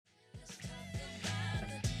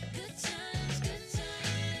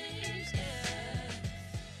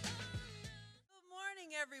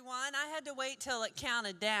to wait till it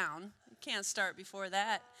counted down. You can't start before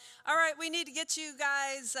that. All right, we need to get you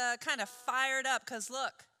guys kind of fired up because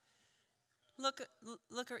look,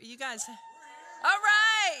 you guys. All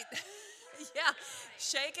right. Yeah,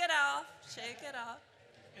 shake it off. Shake it off.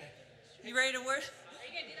 You ready to work? Are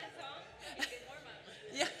you going to do that song? You can warm up.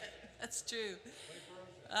 Yeah, that's true.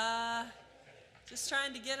 Just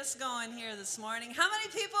trying to get us going here this morning. How many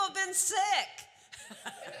people have been sick?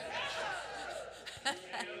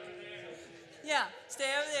 Yeah, stay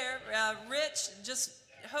over there. Rich, just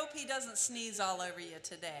hope he doesn't sneeze all over you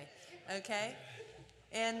today, okay?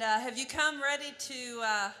 And have you come ready to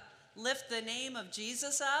lift the name of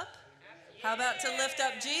Jesus up? How about to lift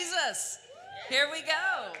up Jesus? Here we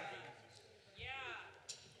go.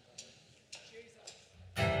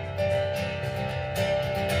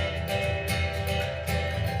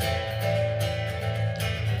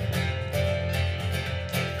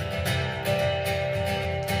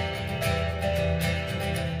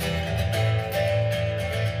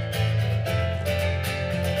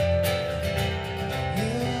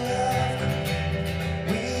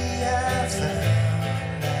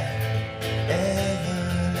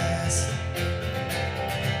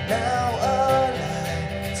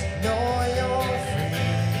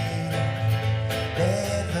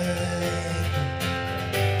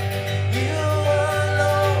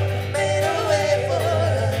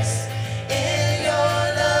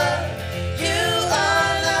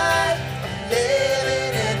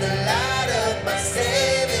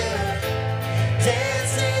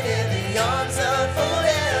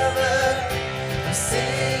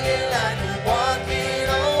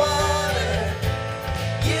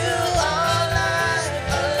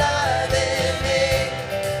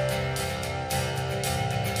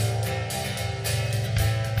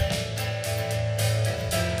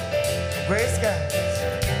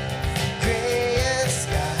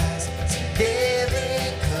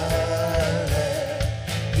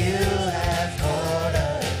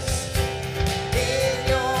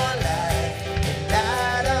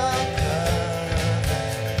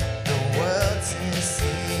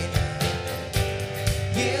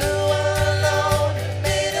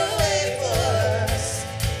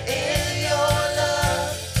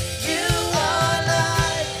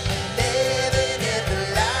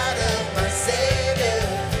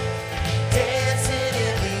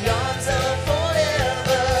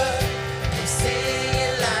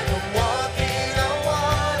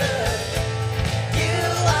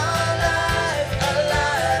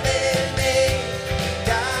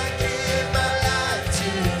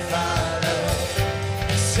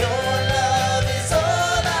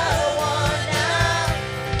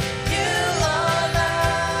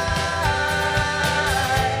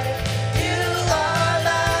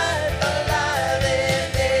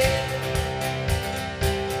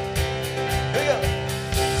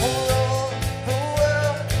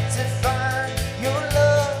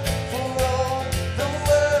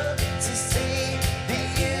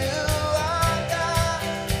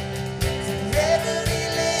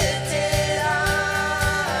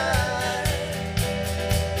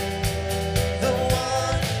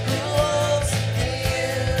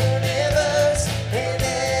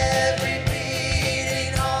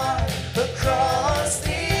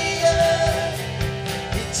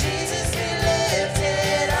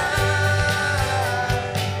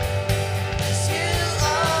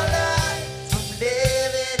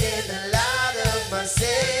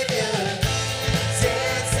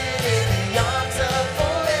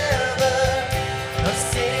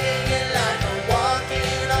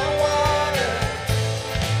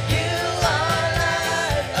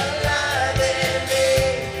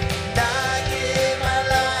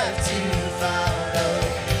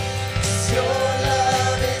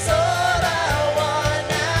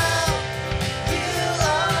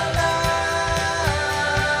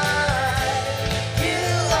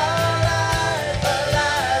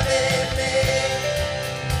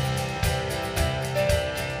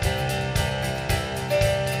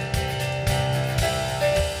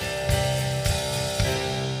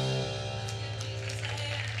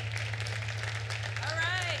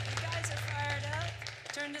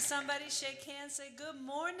 Somebody shake hands, say good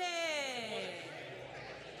morning.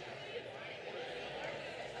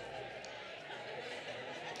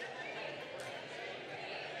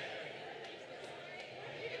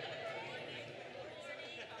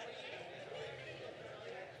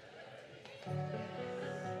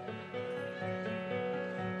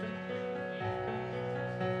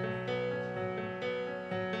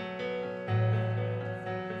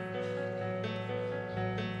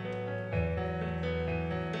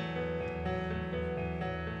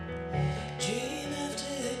 Dream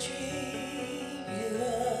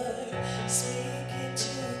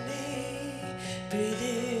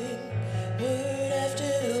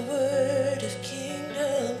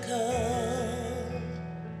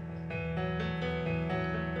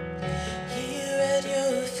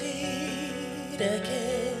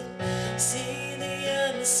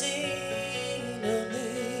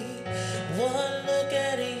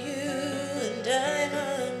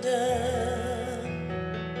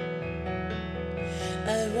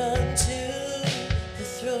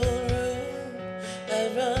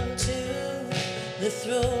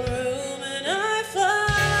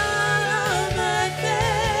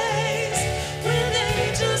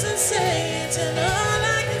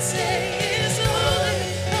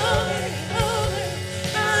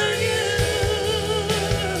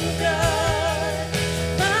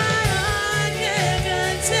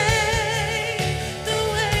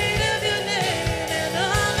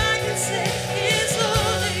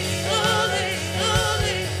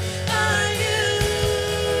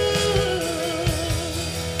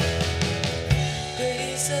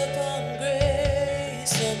upon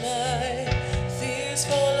grace, and my fears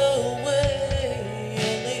fall away.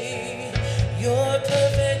 Only your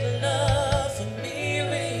perfect love for me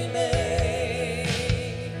remains.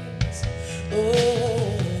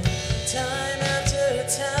 Oh, time after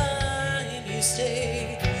time you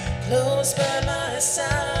stay close by my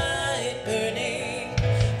side, burning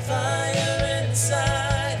fire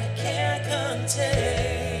inside I can't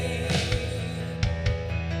contain.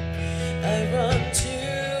 I run to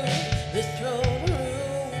the throne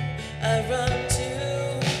room, I run to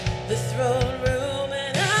the throne room,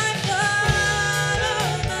 and I fall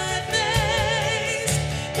on my face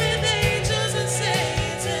with angels and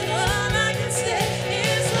saints, and all I can say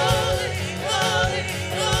is holy, holy,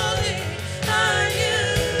 holy are you,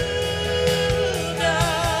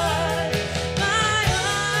 God. My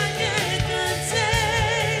heart can't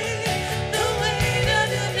contain the weight of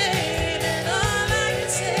your name, and all I can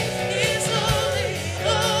say is holy,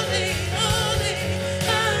 holy, holy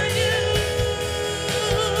are you.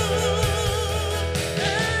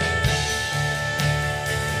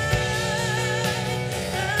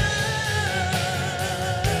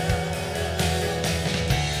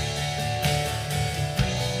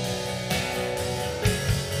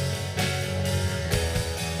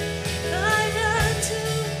 I run to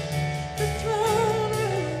the throne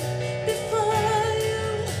room before you,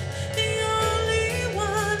 the only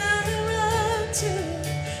one. I run to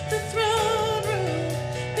the throne room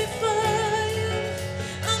before you.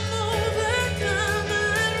 I'm overcome.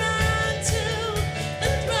 I run to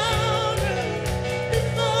the throne room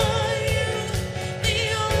before you, the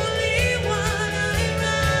only one. I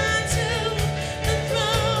run to the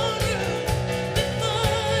throne room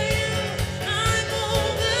before you. I'm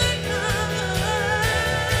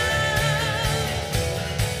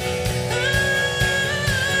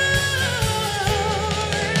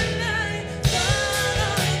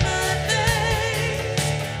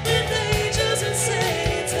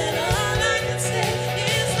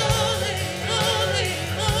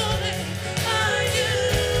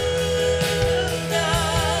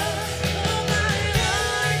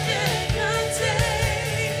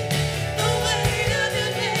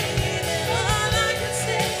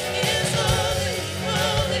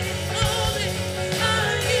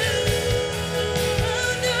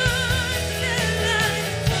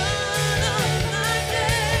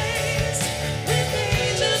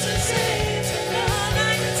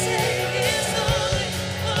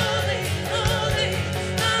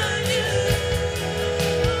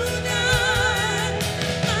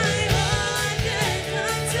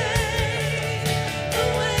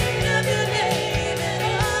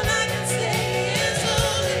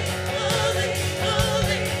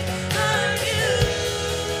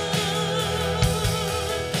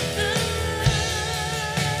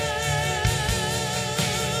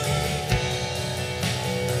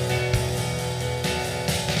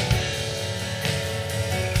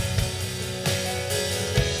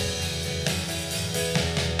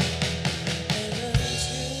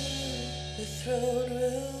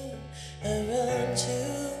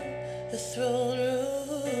throne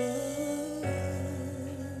room.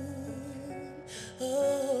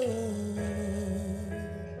 Oh.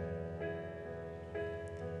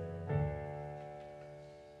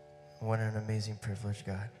 What an amazing privilege,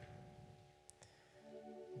 God,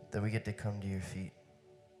 that we get to come to your feet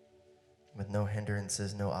with no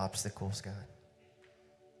hindrances, no obstacles, God.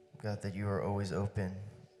 God, that you are always open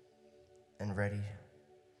and ready.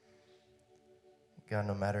 God,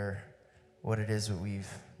 no matter what it is that we've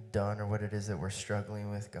done or what it is that we're struggling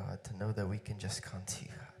with, God, to know that we can just come to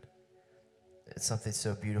you, God. It's something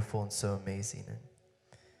so beautiful and so amazing. And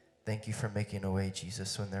thank you for making a way,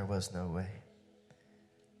 Jesus, when there was no way.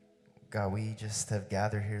 God, we just have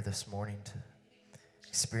gathered here this morning to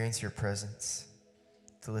experience your presence,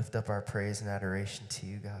 to lift up our praise and adoration to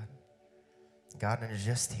you, God. God, and to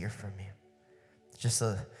just hear from you. Just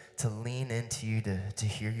to lean into you, to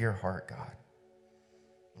hear your heart, God.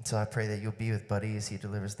 And so I pray that you'll be with Buddy as he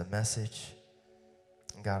delivers the message.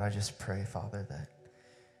 And God, I just pray, Father, that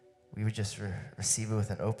we would just receive it with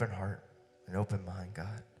an open heart, an open mind,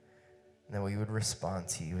 God. And that we would respond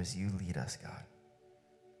to you as you lead us, God.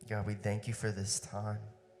 God, we thank you for this time.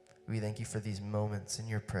 We thank you for these moments in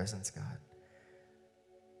your presence, God.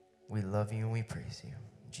 We love you and we praise you.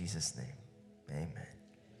 In Jesus' name, amen.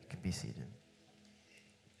 You can be seated.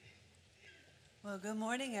 Well, good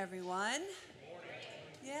morning, everyone.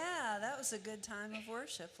 Yeah, that was a good time of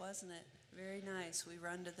worship, wasn't it? Very nice. We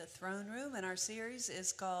run to the throne room, and our series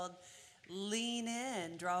is called lean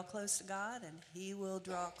in, draw close to God, and He will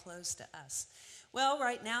draw close to us. Well,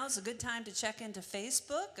 right now is a good time to check into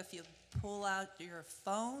Facebook. If you pull out your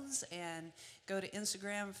phones and go to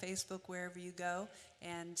Instagram, Facebook, wherever you go,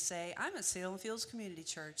 and say, I'm at Salem Fields Community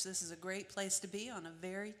Church. This is a great place to be on a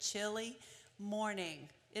very chilly morning.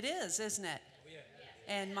 It is, isn't it?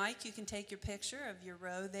 And Mike, you can take your picture of your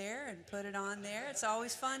row there and put it on there. It's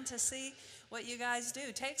always fun to see what you guys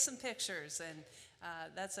do. Take some pictures and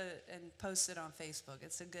post it on Facebook.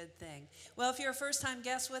 It's a good thing. Well, if you're a first-time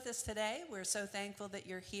guest with us today, we're so thankful that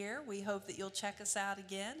you're here. We hope that you'll check us out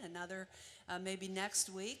again maybe next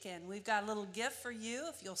week. And we've got a little gift for you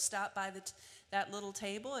if you'll stop by that little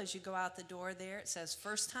table as you go out the door there. It says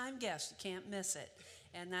first-time guest. You can't miss it.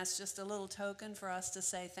 And that's just a little token for us to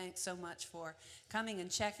say thanks so much for coming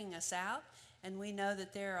and checking us out. And we know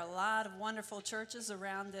that there are a lot of wonderful churches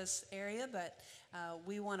around this area, but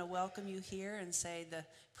we want to welcome you here and say the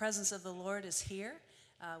presence of the Lord is here.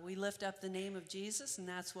 We lift up the name of Jesus, and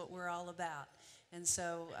that's what we're all about. And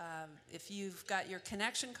so if you've got your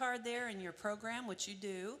connection card there in your program, which you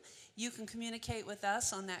do, you can communicate with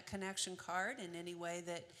us on that connection card in any way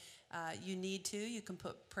that you need to. You can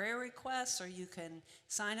put prayer requests, or you can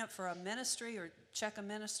sign up for a ministry or check a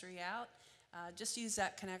ministry out. Just use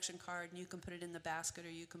that connection card, and you can put it in the basket,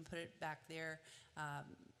 or you can put it back there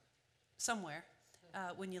somewhere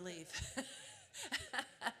when you leave.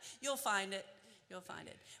 You'll find it. You'll find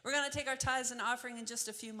it. We're going to take our tithes and offering in just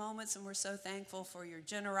a few moments, and we're so thankful for your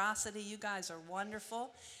generosity. You guys are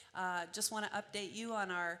wonderful. Just want to update you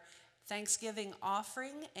on our Thanksgiving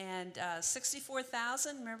offering, and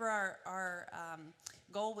 64,000. Remember our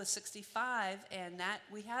goal was 65, and that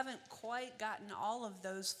we haven't quite gotten all of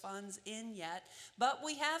those funds in yet, but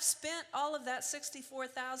we have spent all of that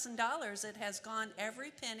 $64,000. It has gone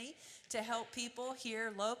every penny to help people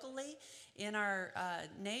here locally in our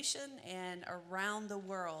nation and around the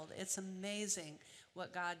world. It's amazing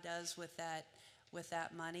what God does with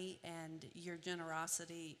that money, and your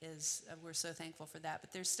generosity is, we're so thankful for that.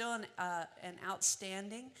 But there's still an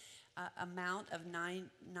outstanding amount of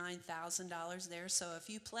 $9,000 there. So if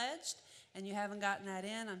you pledged and you haven't gotten that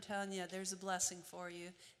in, I'm telling you, there's a blessing for you.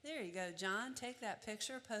 There you go, John. Take that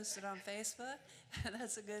picture, post it on Facebook.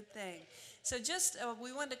 That's a good thing. So just,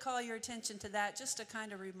 we wanted to call your attention to that, just to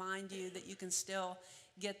kind of remind you that you can still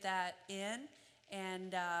get that in.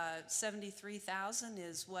 And 73,000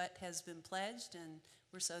 is what has been pledged, and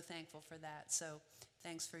we're so thankful for that. So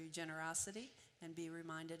thanks for your generosity, and be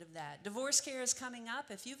reminded of that. Divorce care is coming up.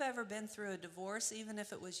 If you've ever been through a divorce, even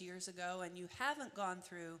if it was years ago, and you haven't gone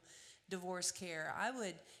through divorce care, I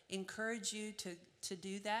would encourage you to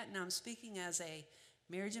do that. And I'm speaking as a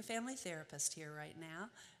marriage and family therapist here right now.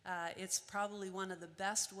 It's probably one of the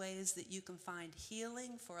best ways that you can find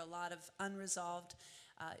healing for a lot of unresolved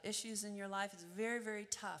issues in your life. It's very, very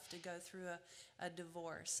tough to go through a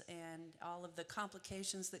divorce and all of the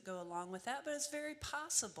complications that go along with that, but it's very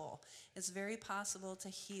possible. It's very possible to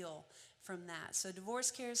heal from that. So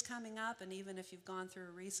divorce care is coming up, and even if you've gone through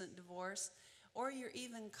a recent divorce, or you're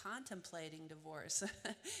even contemplating divorce,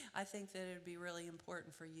 I think that it would be really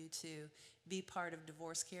important for you to be part of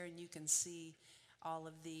divorce care, and you can see all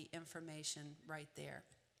of the information right there.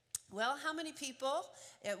 Well, how many people,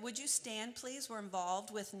 would you stand please, were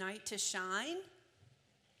involved with Night to Shine?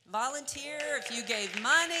 Volunteer, if you gave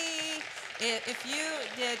money, if you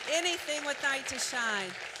did anything with Night to Shine.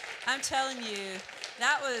 I'm telling you,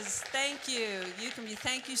 thank you.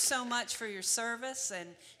 Thank you so much for your service and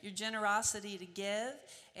your generosity to give.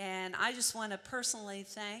 And I just want to personally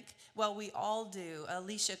thank, well, we all do,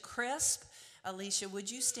 Alicia Crisp. Alicia, would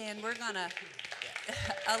you stand? We're going to,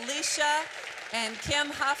 Alicia and Kim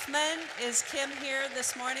Huffman. Is Kim here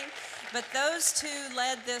this morning? But those two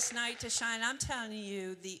led this Night to Shine. I'm telling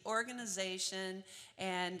you, the organization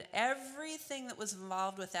and everything that was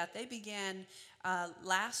involved with that, they began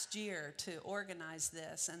last year to organize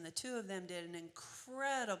this, and the two of them did an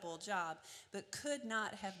incredible job, but could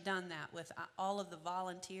not have done that with all of the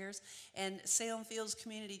volunteers. And Salem Fields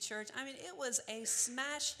Community Church, I mean, it was a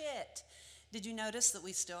smash hit. Did you notice that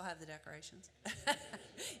we still have the decorations?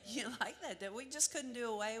 You like that? We just couldn't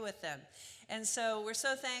do away with them. And so we're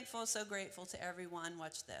so thankful, so grateful to everyone.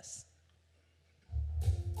 Watch this.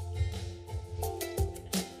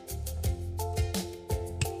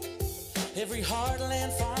 Every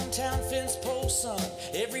heartland, farm town, fence post son,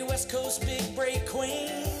 every West Coast big break queen,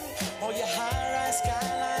 all your high-rise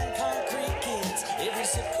skyline concrete kids, every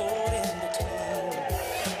zip code in between.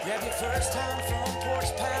 Grab your first time front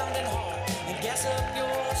porch pounding hard and gas up your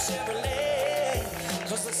Chevrolet,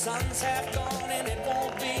 'cause the sun's half gone and it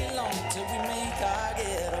won't be long till we make our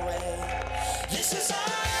getaway. This is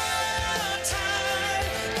our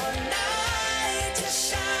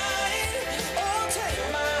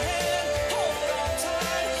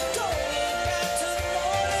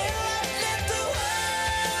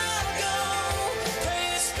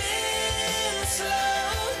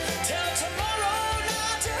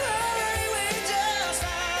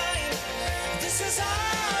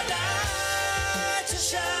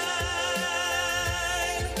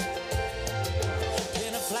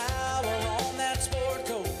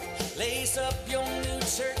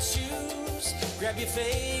Grab your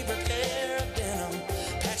favorite pair of denim,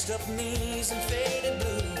 patched up knees and faded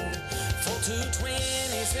blue. For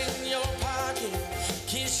 220s in your pocket,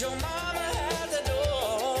 kiss your mama at the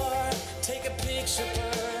door. Take a picture,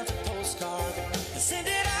 perfect postcard, and send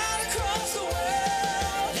it out across the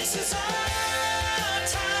world. This is our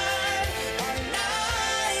time, our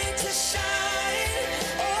night to shine.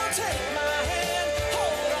 Oh, take my hand,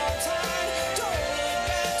 hold on tight. Don't look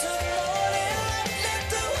back to the morning light. Let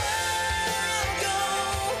the world go,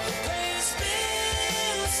 please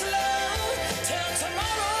spin slow. Tell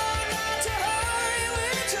tomorrow not to hurry,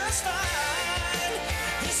 we're just fine.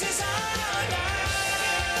 This is our night.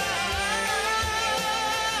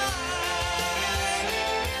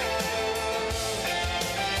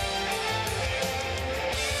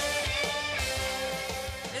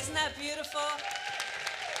 Isn't that beautiful?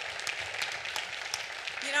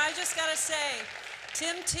 You know, I just got to say,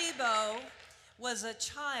 Tim Tebow was a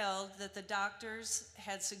child that the doctors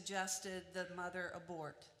had suggested the mother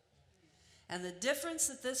abort. And the difference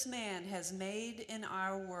that this man has made in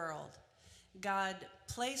our world, God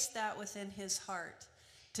placed that within his heart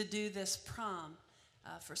to do this prom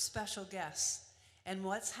for special guests. And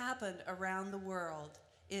what's happened around the world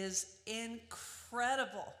is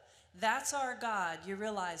incredible. That's our God. You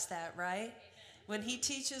realize that, right? When he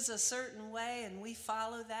teaches a certain way and we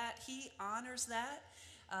follow that, he honors that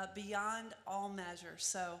beyond all measure.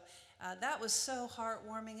 So that was so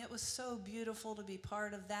heartwarming. It was so beautiful to be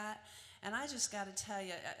part of that. And I just got to tell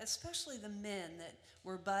you, especially the men that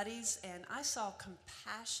were buddies, and I saw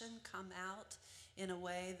compassion come out in a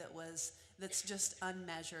way that's just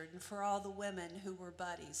unmeasured. And for all the women who were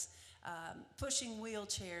buddies, pushing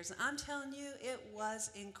wheelchairs. I'm telling you, it was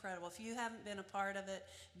incredible. If you haven't been a part of it,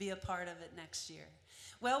 be a part of it next year.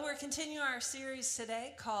 Well, we're continuing our series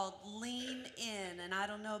today called Lean In. And I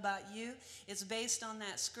don't know about you, it's based on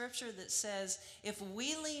that scripture that says, if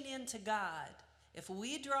we lean into God, if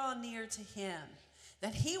we draw near to him,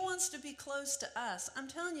 that he wants to be close to us. I'm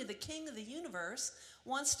telling you, the King of the universe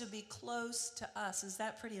wants to be close to us. Is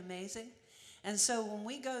that pretty amazing? And so when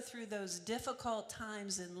we go through those difficult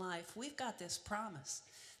times in life, we've got this promise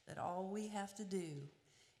that all we have to do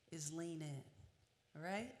is lean in. All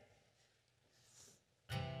right?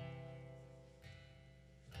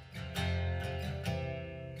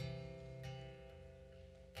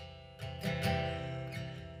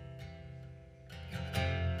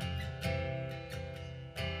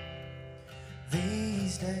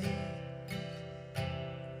 These days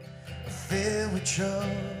are filled with trouble,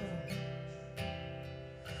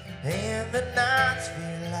 and the nights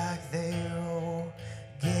feel like they're all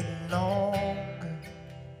getting longer.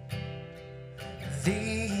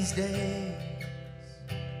 These days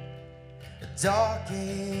are dark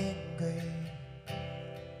and gray,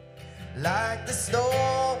 like the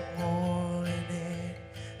storm rolling in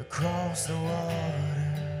across the water.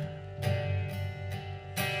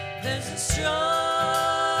 There's a strong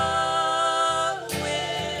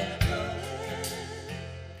wind blowing.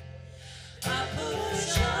 I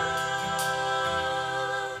push on,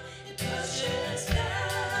 it pushes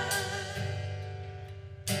back.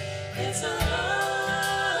 It's a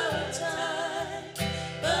hard time,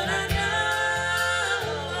 but I know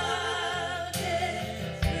I'll get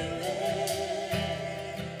through it.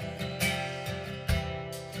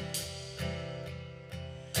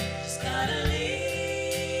 Just gotta leave.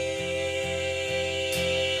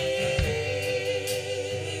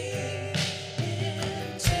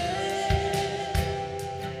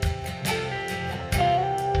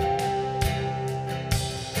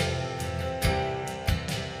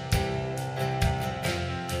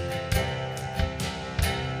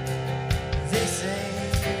 This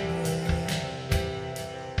ain't the way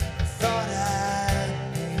I thought I'd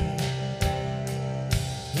be.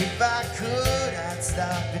 If I could, I'd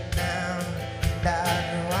stop it now and I'd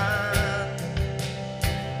rewind.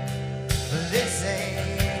 But this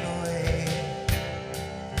ain't the way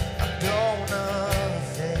I'm gonna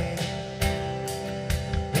fade.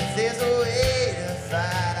 If there's a way to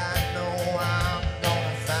fight, I know I'm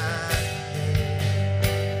gonna find it.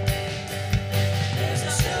 There's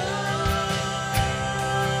a strong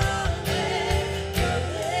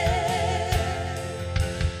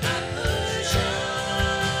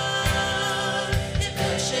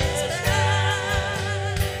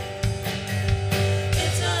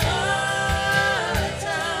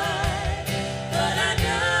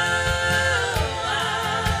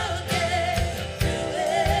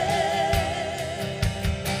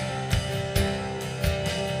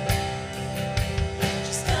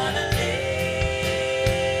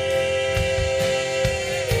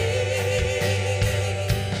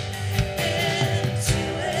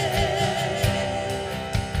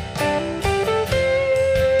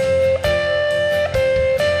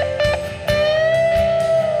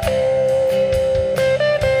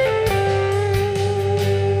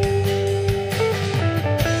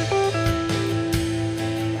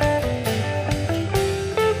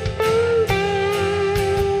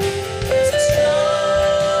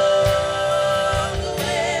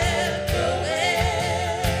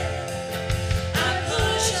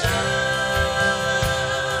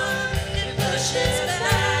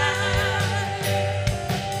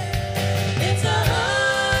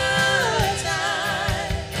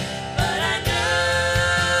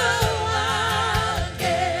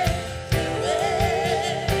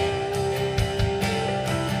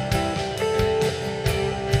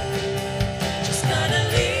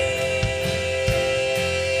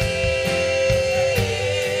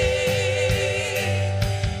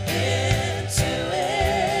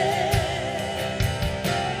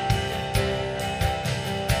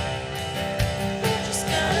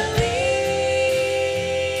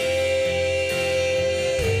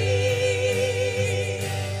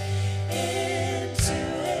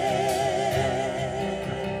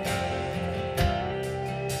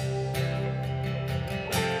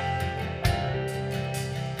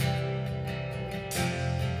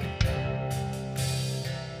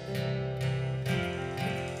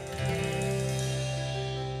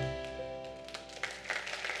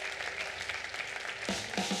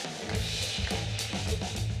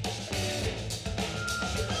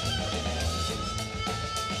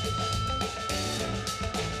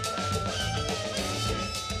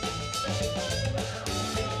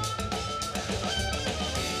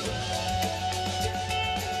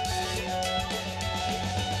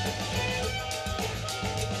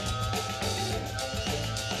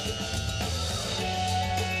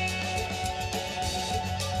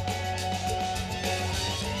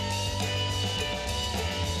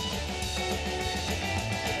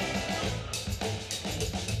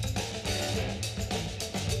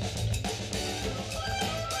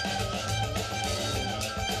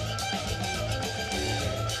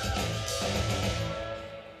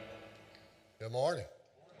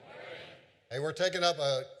we're taking up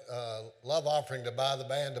a love offering to buy the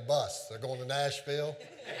band a bus. They're going to Nashville.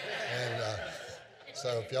 And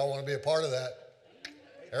so if y'all want to be a part of that,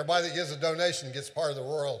 everybody that gives a donation gets part of the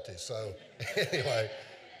royalty. So anyway,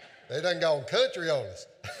 they done gone country on us.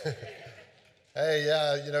 Hey,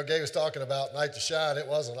 Gabe was talking about Night to Shine. It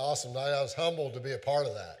was an awesome night. I was humbled to be a part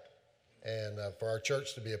of that. And for our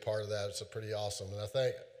church to be a part of that, it's pretty awesome. And I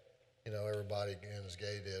think, everybody, again, as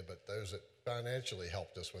Gabe did, but those that financially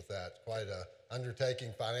helped us with that. Quite an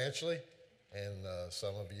undertaking financially. And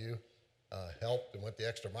some of you helped and went the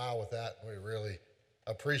extra mile with that. We really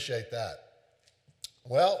appreciate that.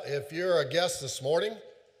 Well, if you're a guest this morning,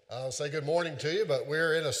 I'll say good morning to you, but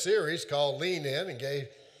we're in a series called Lean In, and Gabe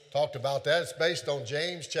talked about that. It's based on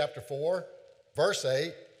James chapter 4, verse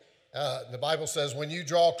 8. The Bible says, when you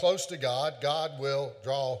draw close to God, God will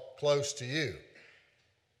draw close to you.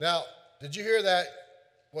 Now, did you hear that?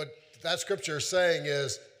 What that scripture is saying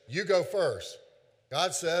is, you go first.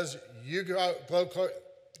 God says, you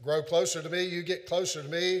grow closer to me, you get closer to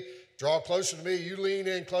me, draw closer to me, you lean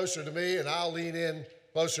in closer to me, and I'll lean in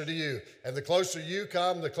closer to you. And the closer you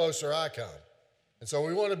come, the closer I come. And so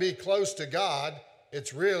we want to be close to God.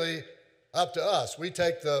 It's really up to us. We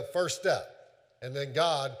take the first step, and then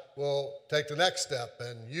God will take the next step,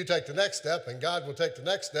 and you take the next step, and God will take the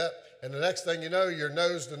next step, and the next thing you know, you're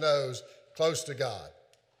nose to nose close to God.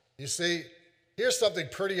 You see, here's something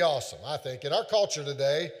pretty awesome, I think. In our culture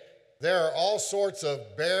today, there are all sorts of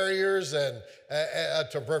barriers and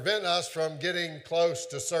to prevent us from getting close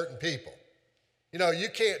to certain people. You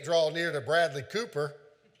can't draw near to Bradley Cooper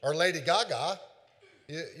or Lady Gaga.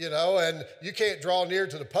 And you can't draw near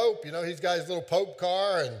to the Pope. He's got his little Pope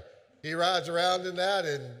car, and he rides around in that,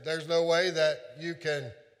 and there's no way that you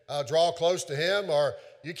can draw close to him, or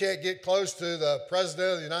you can't get close to the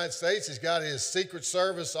President of the United States. He's got his Secret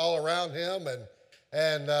Service all around him,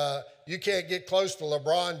 and you can't get close to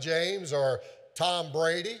LeBron James or Tom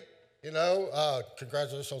Brady.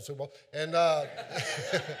 Congratulations on the Super Bowl. And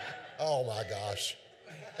oh my gosh,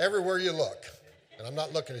 everywhere you look, and I'm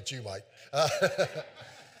not looking at you, Mike.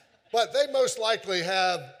 But they most likely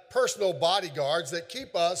have personal bodyguards that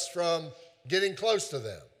keep us from getting close to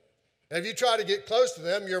them. And if you try to get close to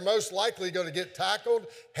them, you're most likely going to get tackled,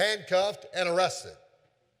 handcuffed, and arrested.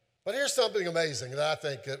 But here's something amazing that I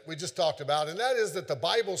think that we just talked about, and that is that the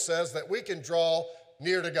Bible says that we can draw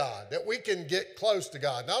near to God, that we can get close to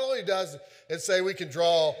God. Not only does it say we can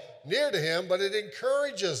draw near to him, but it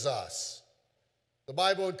encourages us. The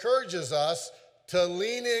Bible encourages us to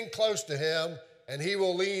lean in close to him, and he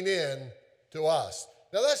will lean in to us.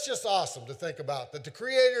 Now that's just awesome to think about, that the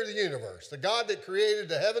creator of the universe, the God that created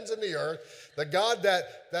the heavens and the earth, the God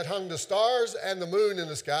that hung the stars and the moon in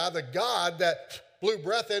the sky, the God that blew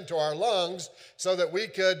breath into our lungs so that we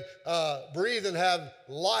could breathe and have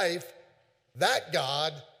life, that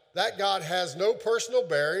God has no personal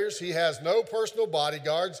barriers. He has no personal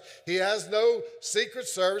bodyguards. He has no Secret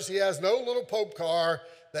Service. He has no little Pope car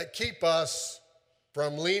that keep us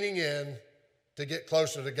from leaning in to get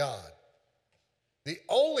closer to God. The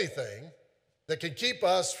only thing that can keep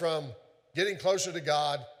us from getting closer to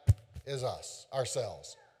God is us,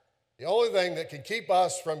 ourselves. The only thing that can keep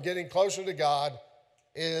us from getting closer to God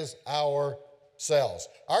is ourselves.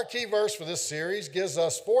 Our key verse for this series gives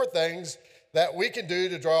us 4 things that we can do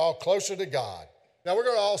to draw closer to God. Now we're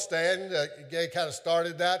going to all stand. Gay kind of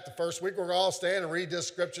started that the first week. We're going to all stand and read this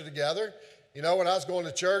scripture together. When I was going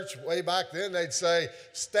to church way back then, they'd say,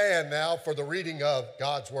 stand now for the reading of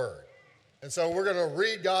God's word. And so we're going to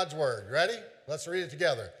read God's word. Ready? Let's read it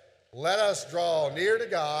together. Let us draw near to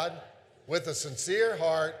God with a sincere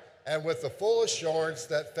heart and with the full assurance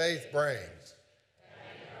that faith brings.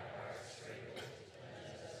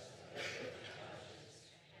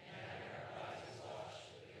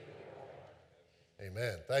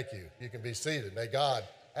 Amen. Thank you. You can be seated. May God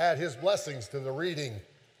add his blessings to the reading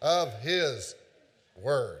of his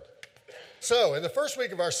word. So, in the first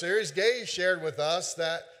week of our series, Gay shared with us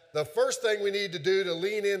that the first thing we need to do to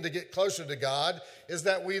lean in to get closer to God is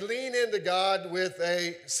that we lean into God with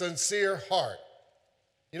a sincere heart.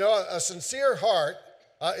 A sincere heart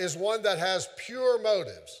is one that has pure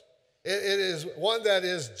motives. It is one that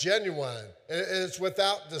is genuine. It's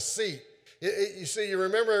without deceit. You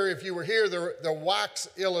remember if you were here, the wax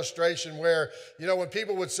illustration where, when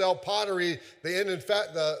people would sell pottery,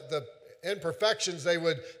 the imperfections, they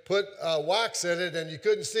would put wax in it, and you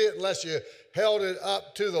couldn't see it unless you held it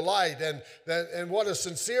up to the light. And what a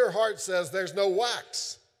sincere heart says, there's no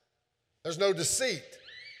wax. There's no deceit.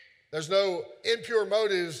 There's no impure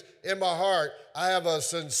motives in my heart. I have a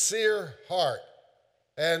sincere heart.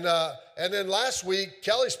 And then last week,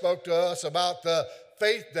 Kelly spoke to us about the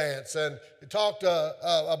faith dance, and he talked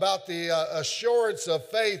about the assurance of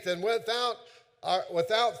faith. And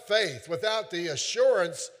without faith, without the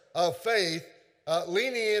assurance of faith,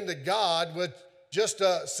 leaning into God with just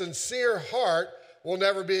a sincere heart will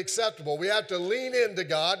never be acceptable. We have to lean into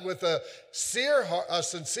God with a sincere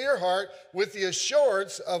heart, with the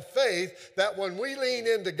assurance of faith that when we lean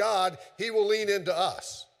into God, He will lean into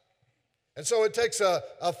us. And so it takes a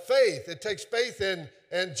faith. It takes faith in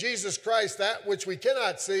Jesus Christ, that which we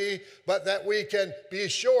cannot see, but that we can be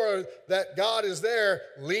sure that God is there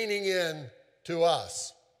leaning in to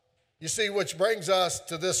us. You see, which brings us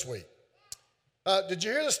to this week. Did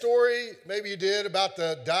you hear the story, maybe you did, about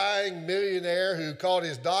the dying millionaire who called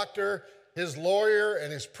his doctor, his lawyer,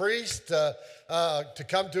 and his priest to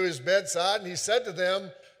come to his bedside? And he said to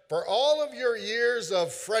them, "For all of your years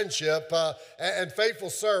of friendship and faithful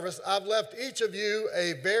service, I've left each of you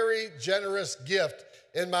a very generous gift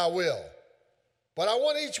in my will. But I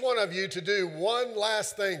want each one of you to do one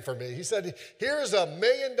last thing for me." He said, "Here's $1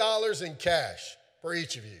 million in cash for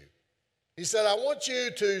each of you." He said, "I want you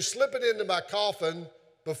to slip it into my coffin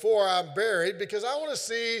before I'm buried, because I want to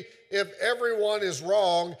see if everyone is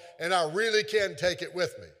wrong and I really can take it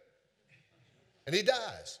with me." And he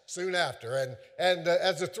dies soon after. And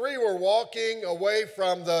as the three were walking away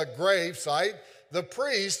from the grave site, the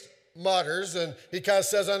priest mutters, and he kind of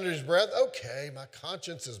says under his breath, "Okay, my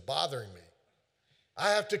conscience is bothering me.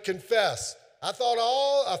 I have to confess. I thought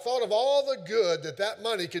of all the good that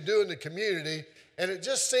money could do in the community, and it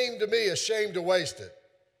just seemed to me a shame to waste it."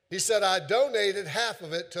 He said, "I donated half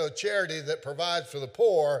of it to a charity that provides for the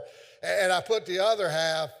poor, and I put the other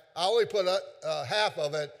half, I only put half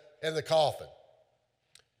of it in the coffin."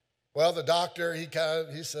 Well, the doctor, he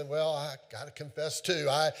said, "Well, I got to confess too.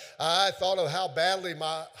 I thought of how badly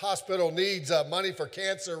my hospital needs money for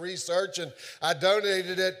cancer research, and I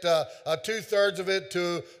donated it, 2/3 of it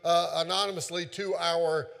anonymously to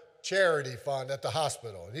our charity fund at the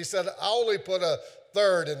hospital." And he said, "I only put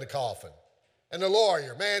 1/3 in the coffin." And the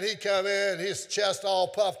lawyer, man, he come in, his chest all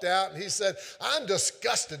puffed out, and he said, "I'm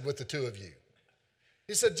disgusted with the two of you."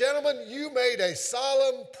 He said, "Gentlemen, you made a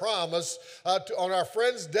solemn promise on our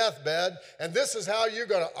friend's deathbed, and this is how you're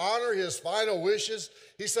going to honor his final wishes."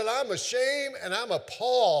 He said, "I'm ashamed and I'm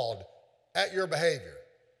appalled at your behavior."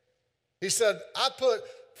 He said, I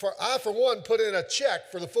for one put in a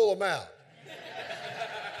check for the full amount."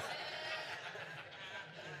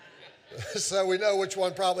 So we know which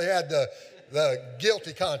one probably had the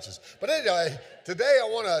guilty conscience. But anyway, today I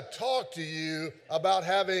want to talk to you about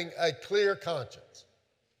having a clear conscience.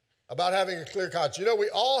 About having a clear conscience. You know, we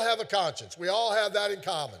all have a conscience. We all have that in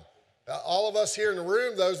common. All of us here in the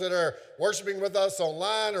room, those that are worshiping with us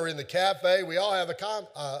online or in the cafe, we all have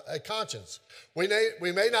a conscience. We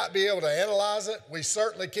may not be able to analyze it. We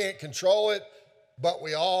certainly can't control it, but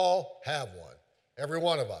we all have one, every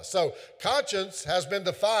one of us. So conscience has been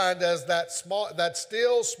defined as that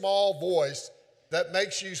still small voice that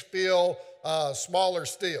makes you feel smaller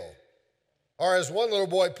still. Or as one little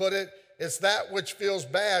boy put it, it's that which feels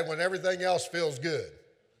bad when everything else feels good.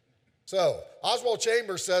 So Oswald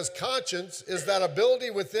Chambers says, "Conscience is that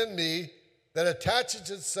ability within me that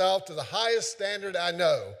attaches itself to the highest standard I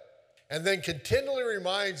know, and then continually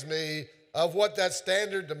reminds me of what that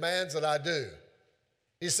standard demands that I do."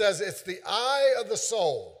 He says, "It's the eye of the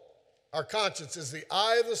soul." Our conscience is the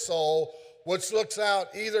eye of the soul, which looks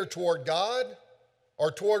out either toward God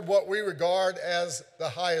or toward what we regard as the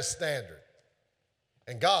highest standard.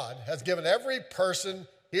 And God has given every person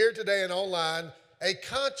here today and online a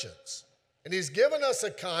conscience. And He's given us a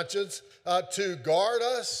conscience to guard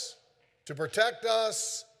us, to protect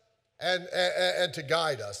us, and to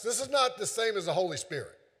guide us. This is not the same as the Holy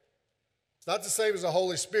Spirit. It's not the same as the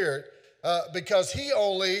Holy Spirit because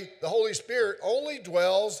the Holy Spirit only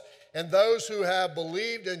dwells in those who have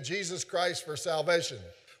believed in Jesus Christ for salvation.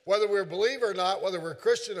 Whether we're a believer or not, whether we're a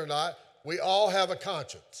Christian or not, we all have a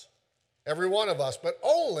conscience. Every one of us, but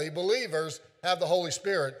only believers have the Holy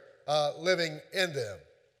Spirit living in them.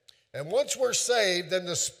 And once we're saved, then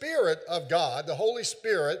the Spirit of God, the Holy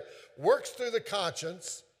Spirit, works through the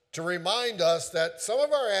conscience to remind us that some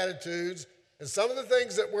of our attitudes and some of the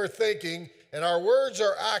things that we're thinking and our words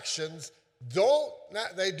or actions do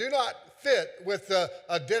not fit with the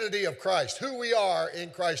identity of Christ, who we are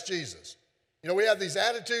in Christ Jesus. You know, we have these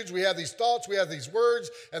attitudes, we have these thoughts, we have these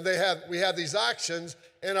words, and we have these actions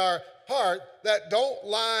in our heart that don't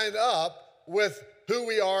line up with who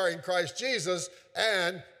we are in Christ Jesus,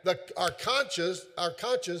 and our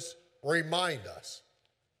conscience remind us.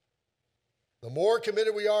 The more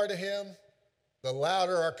committed we are to Him, the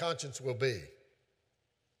louder our conscience will be.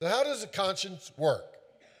 So how does the conscience work?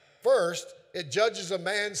 First, it judges a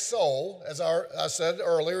man's soul, as I said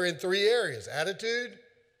earlier, in three areas: attitude,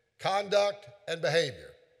 conduct, and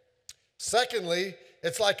behavior. Secondly,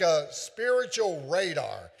 it's like a spiritual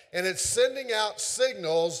radar, and it's sending out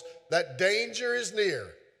signals that danger is near.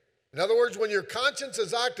 In other words, when your conscience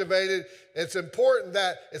is activated, it's important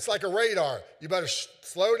that it's like a radar. You better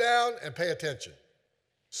slow down and pay attention.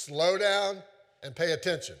 Slow down and pay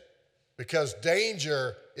attention, because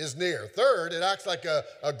danger is near. Third, it acts like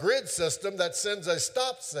a grid system that sends a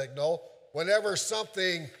stop signal whenever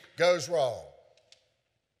something goes wrong.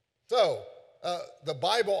 So, the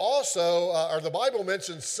Bible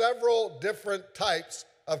mentions several different types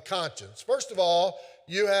of conscience. First of all,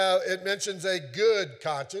 it mentions a good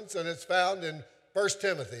conscience, and it's found in 1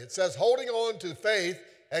 Timothy. It says, holding on to faith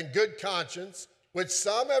and good conscience, which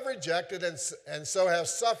some have rejected and so have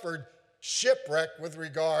suffered shipwreck with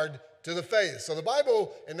regard to the faith. So the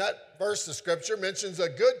Bible, in that verse of Scripture, mentions a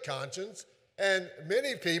good conscience, and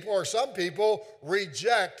many people, or some people,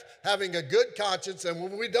 reject having a good conscience, and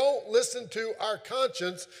when we don't listen to our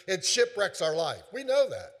conscience, it shipwrecks our life. We know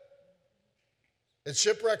that. It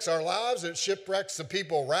shipwrecks our lives, it shipwrecks the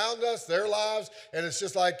people around us, their lives, and it's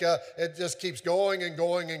just like it just keeps going and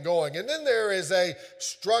going and going. And then there is a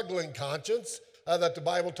struggling conscience that the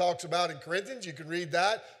Bible talks about in Corinthians. You can read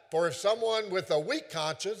that. For if someone with a weak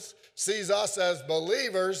conscience sees us as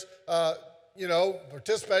believers,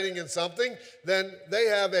 participating in something, then they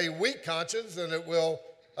have a weak conscience, and it will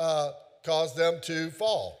cause them to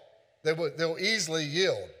fall. They'll easily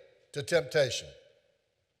yield to temptation.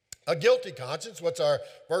 A guilty conscience, which our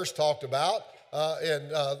verse talked about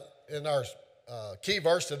in our key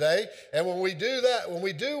verse today. And when we do that, when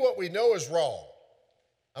we do what we know is wrong,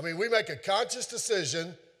 we make a conscious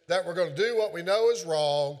decision that we're going to do what we know is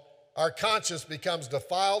wrong, our conscience becomes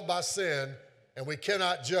defiled by sin, and we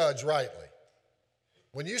cannot judge rightly.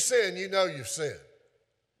 When you sin, you know you've sinned.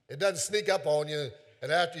 It doesn't sneak up on you,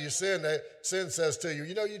 and after you sin, sin says to you,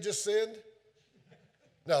 you know you just sinned?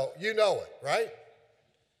 No, you know it, right?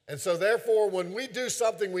 And so therefore, when we do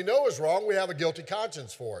something we know is wrong, we have a guilty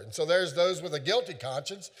conscience for it. And so there's those with a guilty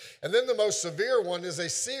conscience. And then the most severe one is a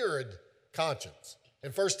seared conscience.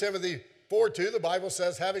 In 1 Timothy 4:2, the Bible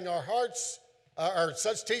says, having our hearts,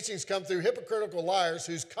 such teachings come through hypocritical liars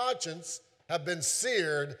whose conscience have been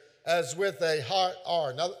seared as with a hot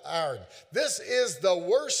iron. This is the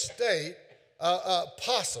worst state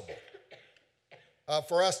possible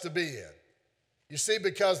for us to be in. You see,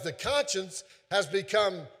 because the conscience has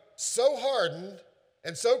become so hardened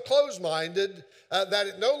and so closed-minded that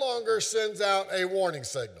it no longer sends out a warning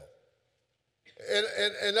signal.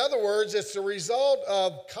 In other words, it's the result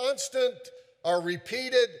of constant or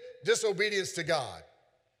repeated disobedience to God.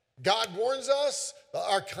 God warns us,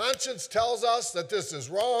 our conscience tells us that this is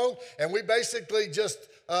wrong, and what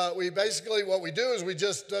we do is we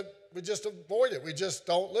just avoid it. We just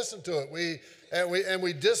don't listen to it. We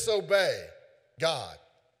disobey God.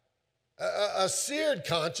 A seared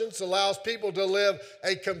conscience allows people to live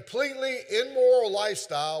a completely immoral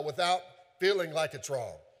lifestyle without feeling like it's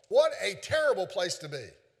wrong. What a terrible place to be.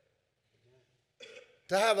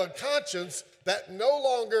 To have a conscience that no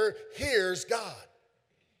longer hears God.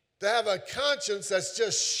 To have a conscience that's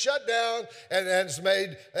just shut down and has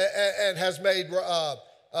made wrong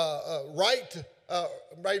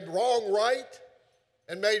right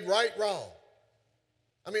and made right wrong.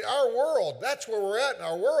 Our world, that's where we're at in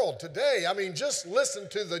our world today. Just listen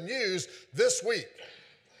to the news this week.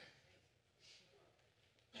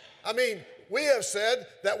 We have said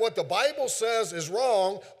that what the Bible says is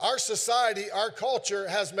wrong, our society, our culture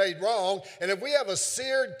has made wrong. And if we have a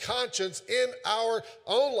seared conscience in our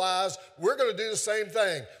own lives, we're going to do the same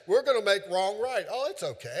thing. We're going to make wrong right. Oh, it's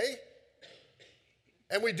okay.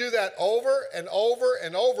 And we do that over and over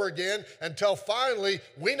and over again until finally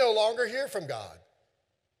we no longer hear from God.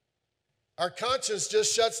 Our conscience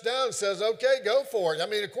just shuts down and says, okay, go for it.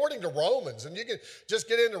 According to Romans, and you can just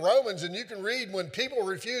get into Romans and you can read when people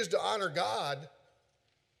refuse to honor God,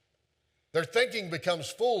 their thinking becomes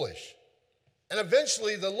foolish. And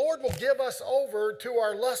eventually the Lord will give us over to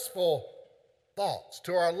our lustful thoughts,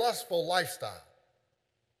 to our lustful lifestyle.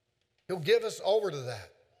 He'll give us over to that.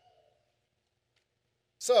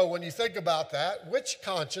 So when you think about that, which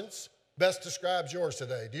conscience best describes yours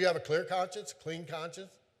today? Do you have a clear conscience, a clean conscience?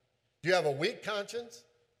 Do you have a weak conscience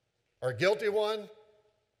or a guilty one?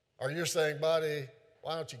 Or you're saying, buddy,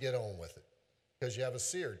 why don't you get on with it? Because you have a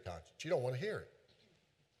seared conscience. You don't want to hear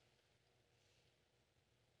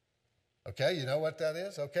it. Okay, you know what that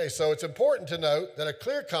is? Okay, so it's important to note that a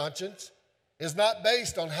clear conscience is not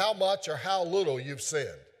based on how much or how little you've sinned.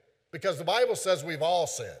 Because the Bible says we've all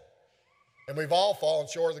sinned. And we've all fallen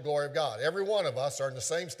short of the glory of God. Every one of us are in the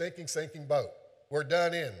same stinking, sinking boat. We're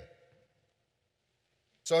done in.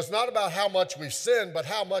 So it's not about how much we've sinned, but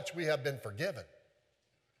how much we have been forgiven.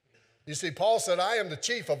 You see, Paul said, I am the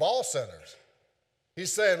chief of all sinners.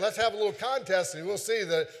 He's saying, let's have a little contest and we'll see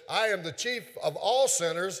that I am the chief of all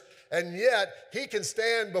sinners, and yet he can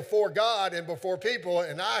stand before God and before people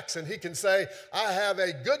in Acts and he can say, I have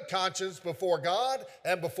a good conscience before God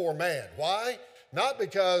and before man. Why? Not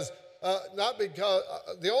because,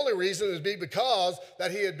 the only reason would be because that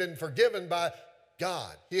he had been forgiven by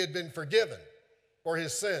God. He had been forgiven for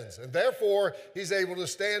his sins. And therefore, he's able to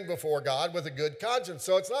stand before God with a good conscience.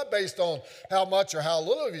 So it's not based on how much or how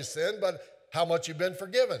little of you sinned, but how much you've been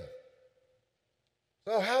forgiven.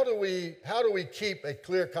 So how do we keep a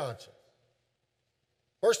clear conscience?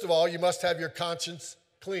 First of all, you must have your conscience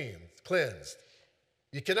cleansed.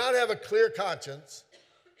 You cannot have a clear conscience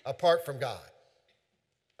apart from God.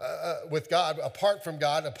 With God, apart from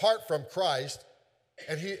God, apart from Christ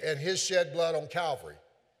and his shed blood on Calvary.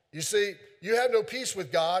 You see, you have no peace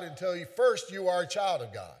with God until you are a child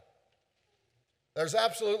of God. There's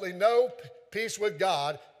absolutely no peace with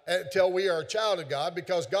God until we are a child of God,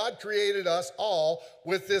 because God created us all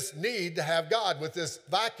with this need to have God, with this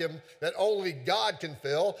vacuum that only God can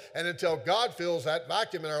fill. And until God fills that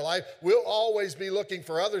vacuum in our life, we'll always be looking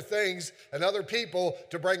for other things and other people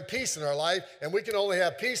to bring peace in our life. And we can only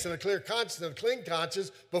have peace and a clear conscience and a clean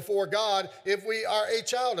conscience before God if we are a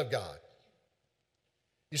child of God.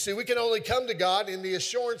 You see, we can only come to God in the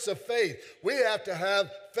assurance of faith. We have to have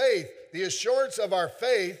faith, the assurance of our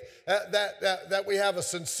faith, that we have a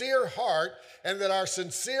sincere heart, and that our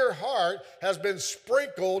sincere heart has been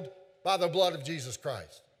sprinkled by the blood of Jesus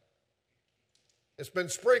Christ. It's been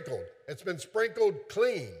sprinkled. It's been sprinkled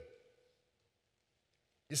clean.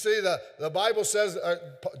 You see, the Bible says,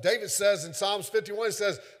 David says in Psalms 51, he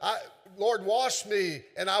says, Lord, wash me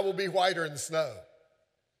and I will be whiter than snow.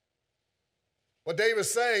 What David's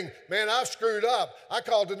saying, man, I've screwed up. I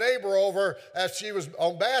called the neighbor over as she was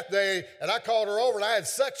on bath day, and I called her over and I had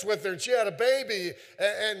sex with her, and she had a baby,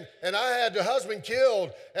 and I had the husband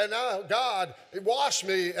killed. And now, God, wash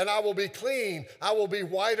me and I will be clean. I will be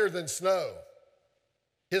whiter than snow.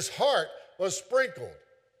 His heart was sprinkled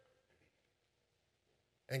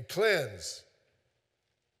and cleansed.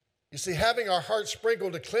 You see, having our heart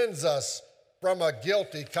sprinkled to cleanse us from a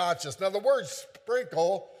guilty conscience. Now, the word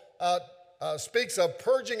sprinkle speaks of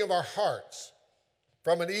purging of our hearts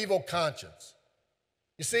from an evil conscience.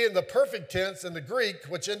 You see, in the perfect tense in the Greek,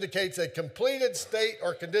 which indicates a completed state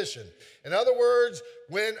or condition. In other words,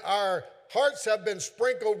 when our hearts have been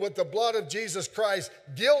sprinkled with the blood of Jesus Christ,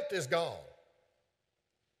 guilt is gone.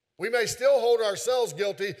 We may still hold ourselves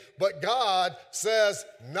guilty, but God says,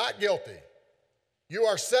 not guilty. You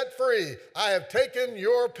are set free. I have taken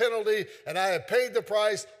your penalty and I have paid the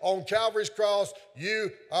price on Calvary's cross.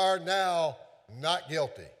 You are now not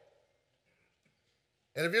guilty.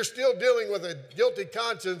 And if you're still dealing with a guilty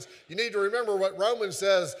conscience, you need to remember what Romans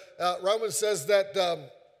says. Romans says that,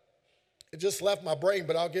 it just left my brain,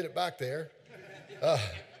 but I'll get it back there.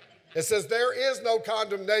 It says, there is no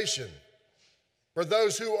condemnation for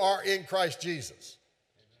those who are in Christ Jesus.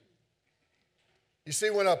 You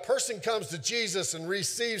see, when a person comes to Jesus and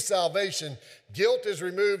receives salvation, guilt is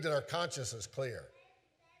removed and our conscience is clear.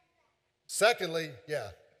 Secondly, yeah,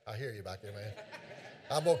 I hear you back there, man.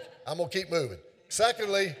 I'm gonna keep moving.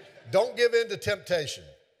 Secondly, don't give in to temptation.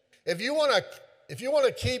 If you want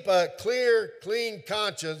to keep a clear, clean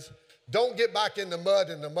conscience, don't get back in the mud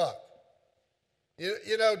and the muck.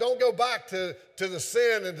 You know, don't go back to the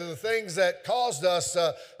sin and to the things that caused us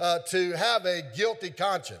to have a guilty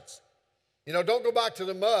conscience. You know, don't go back to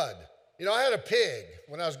the mud. You know, I had a pig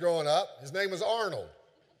when I was growing up. His name was Arnold.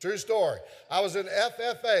 True story. I was in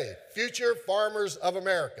FFA, Future Farmers of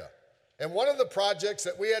America. And one of the projects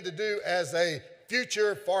that we had to do as a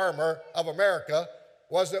future farmer of America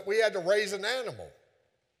was that we had to raise an animal.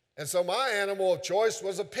 And so my animal of choice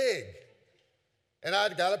was a pig. And I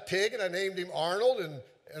got a pig and I named him Arnold,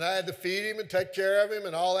 and I had to feed him and take care of him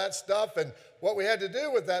and all that stuff. And what we had to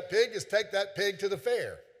do with that pig is take that pig to the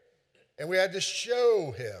fair. And we had to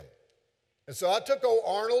show him. And so I took old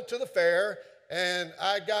Arnold to the fair, and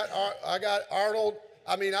I got Arnold.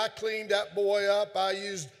 I mean, I cleaned that boy up. I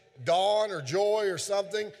used Dawn or Joy or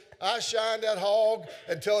something. I shined that hog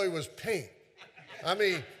until he was pink. I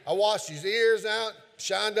mean, I washed his ears out,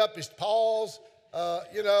 shined up his paws.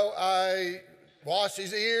 I washed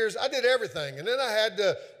his ears. I did everything. And then I had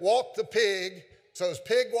to walk the pig. So it was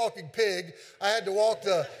pig walking pig. I had to walk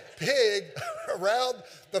the pig around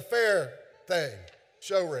the fair thing,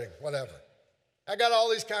 show ring, whatever. I got all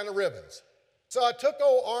these kind of ribbons. So I took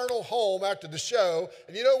old Arnold home after the show,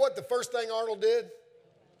 and you know what the first thing Arnold did?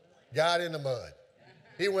 Got in the mud.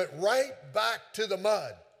 He went right back to the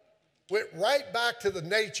mud, went right back to the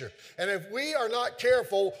nature. And if we are not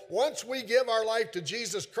careful, once we give our life to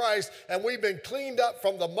Jesus Christ and we've been cleaned up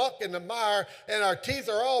from the muck and the mire and our teeth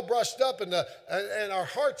are all brushed up and our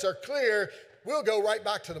hearts are clear, we'll go right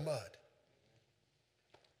back to the mud.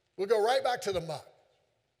 We'll go right back to the muck.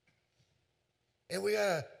 And we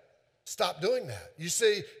gotta stop doing that. You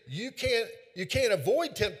see, you can't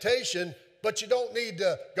avoid temptation, but you don't need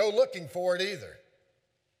to go looking for it either.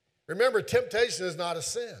 Remember, temptation is not a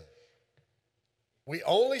sin. We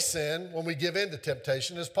only sin when we give in to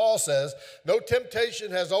temptation. As Paul says, no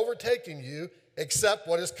temptation has overtaken you except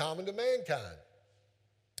what is common to mankind.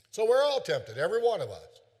 So we're all tempted, every one of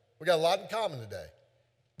us. We got a lot in common today.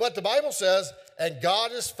 But the Bible says, and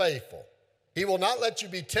God is faithful. He will not let you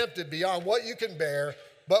be tempted beyond what you can bear,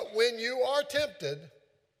 but when you are tempted,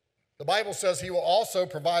 the Bible says he will also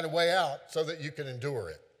provide a way out so that you can endure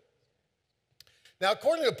it. Now,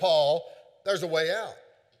 according to Paul, there's a way out.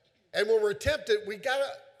 And when we're tempted, we got to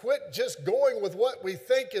quit just going with what we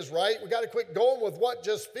think is right. We got to quit going with what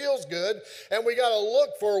just feels good, and we got to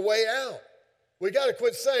look for a way out. We got to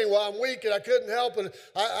quit saying, well, I'm weak and I couldn't help it.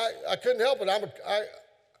 I couldn't help it.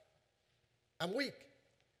 I'm weak.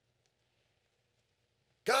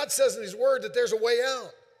 God says in his word that there's a way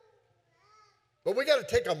out. But we got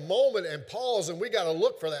to take a moment and pause, and we got to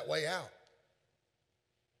look for that way out.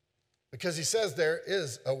 Because he says there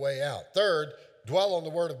is a way out. Third, dwell on the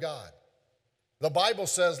word of God. The Bible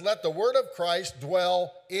says, let the word of Christ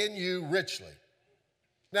dwell in you richly.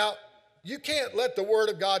 Now, you can't let the word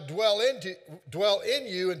of God dwell in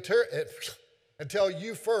you until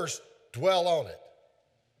you first dwell on it.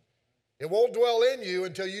 It won't dwell in you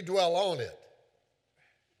until you dwell on it.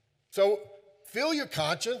 So fill your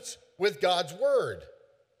conscience with God's word.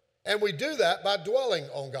 And we do that by dwelling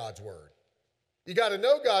on God's word. You got to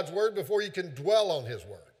know God's word before you can dwell on his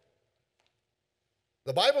word.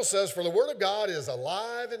 The Bible says, for the word of God is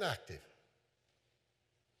alive and active,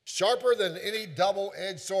 sharper than any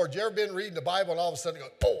double-edged sword. You ever been reading the Bible and all of a sudden you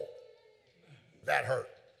go, boom, that hurt.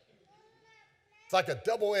 It's like a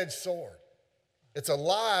double-edged sword. It's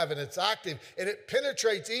alive and it's active, and it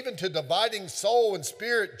penetrates even to dividing soul and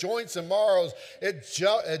spirit, joints and marrows. It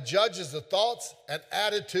judges the thoughts and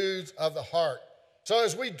attitudes of the heart. So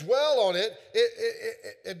as we dwell on it,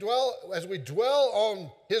 as we dwell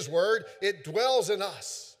on his word, it dwells in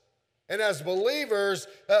us. And as believers,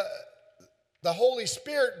 the Holy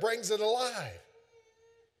Spirit brings it alive.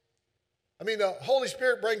 I mean, the Holy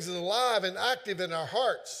Spirit brings it alive and active in our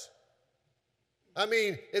hearts. I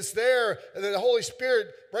mean, it's there that the Holy Spirit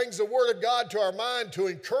brings the Word of God to our mind to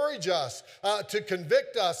encourage us, to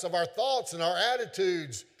convict us of our thoughts and our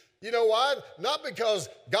attitudes. You know why? Not because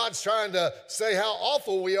God's trying to say how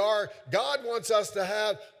awful we are. God wants us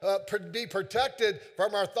to be protected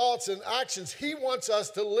from our thoughts and actions. He wants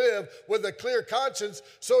us to live with a clear conscience.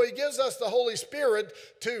 So he gives us the Holy Spirit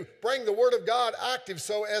to bring the Word of God active.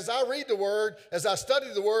 So as I read the Word, as I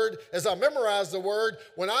study the Word, as I memorize the Word,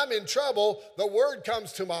 when I'm in trouble, the Word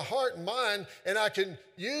comes to my heart and mind, and I can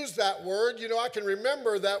use that word. You know, I can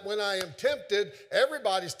remember that when I am tempted,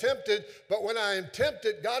 everybody's tempted, but when I am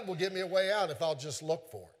tempted, God will give me a way out if I'll just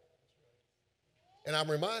look for it. And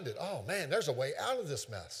I'm reminded, oh man, there's a way out of this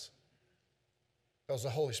mess. Because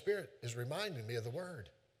the Holy Spirit is reminding me of the word.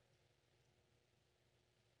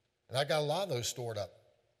 And I got a lot of those stored up.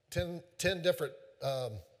 10 different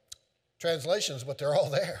translations, but they're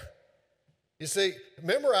all there. You see,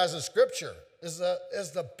 memorizing scripture is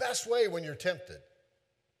the best way when you're tempted.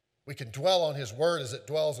 We can dwell on his word as it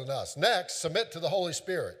dwells in us. Next, submit to the Holy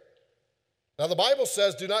Spirit. Now, the Bible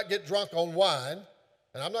says do not get drunk on wine,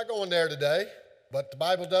 and I'm not going there today, but the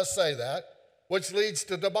Bible does say that, which leads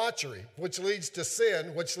to debauchery, which leads to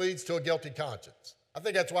sin, which leads to a guilty conscience. I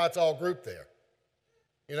think that's why it's all grouped there.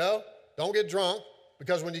 You know, don't get drunk,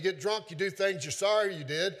 because when you get drunk, you do things you're sorry you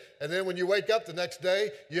did, and then when you wake up the next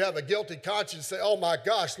day, you have a guilty conscience, say, oh my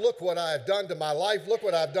gosh, look what I have done to my life, look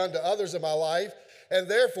what I've done to others in my life. And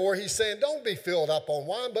therefore, he's saying, don't be filled up on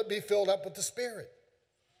wine, but be filled up with the Spirit.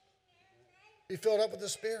 Be filled up with the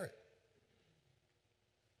Spirit.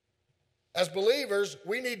 As believers,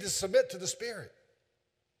 we need to submit to the Spirit.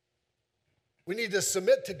 We need to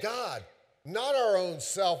submit to God, not our own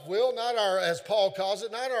self-will, not our, as Paul calls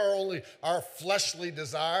it, not our fleshly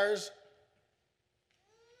desires.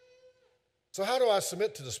 So how do I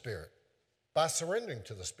submit to the Spirit? By surrendering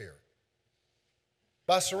to the Spirit.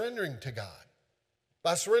 By surrendering to God.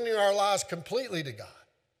 By surrendering our lives completely to God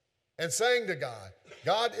and saying to God,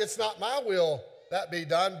 God, it's not my will that be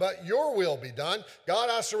done, but your will be done. God,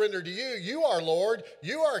 I surrender to you. You are Lord.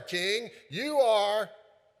 You are King. You are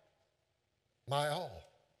my all,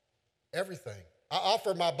 everything. I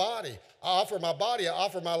offer my body. I offer my body. I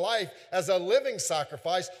offer my life as a living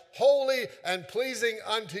sacrifice, holy and pleasing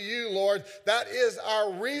unto you, Lord. That is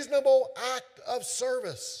our reasonable act of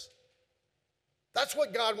service. That's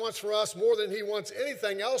what God wants from us more than he wants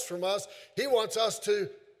anything else from us. He wants us to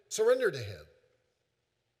surrender to him.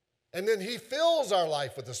 And then he fills our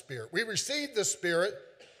life with the Spirit. We receive the Spirit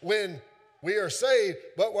when we are saved,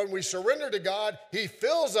 but when we surrender to God, he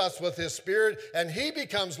fills us with his Spirit and he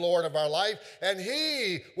becomes Lord of our life, and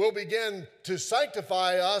he will begin to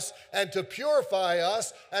sanctify us and to purify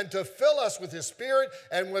us and to fill us with his Spirit.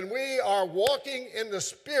 And when we are walking in the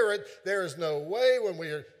Spirit, there is no way when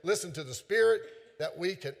we listen to the Spirit that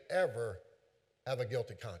we can ever have a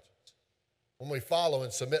guilty conscience. When we follow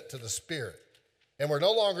and submit to the Spirit, and we're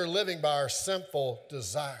no longer living by our sinful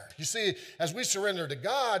desire. You see, as we surrender to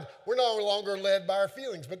God, we're no longer led by our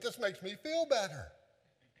feelings, but this makes me feel better.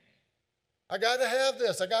 I got to have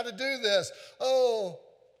this. I got to do this. Oh.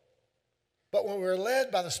 But when we're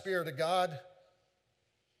led by the Spirit of God,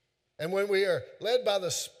 and when we are led by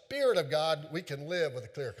the Spirit of God, we can live with a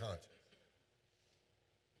clear conscience.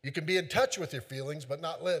 You can be in touch with your feelings, but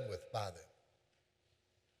not led by them.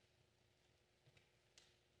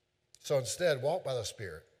 So instead, walk by the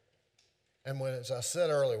Spirit. And when, as I said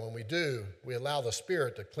earlier, when we do, we allow the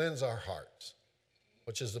Spirit to cleanse our hearts,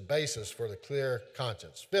 which is the basis for the clear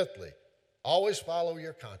conscience. Fifthly, always follow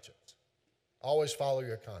your conscience. Always follow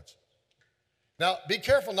your conscience. Now, be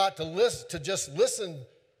careful not to just listen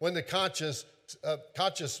when the conscience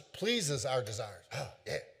pleases our desires. Oh,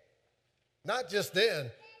 yeah. Not just then,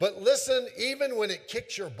 but listen even when it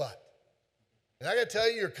kicks your butt. And I got to tell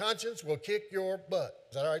you, your conscience will kick your butt.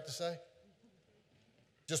 Is that all right to say?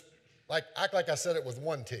 Just act like I said it with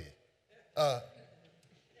one T. But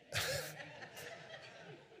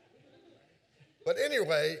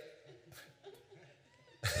anyway,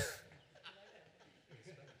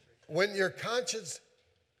 when your conscience,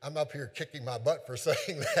 I'm up here kicking my butt for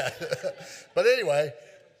saying that. But anyway,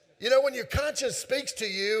 you know, when your conscience speaks to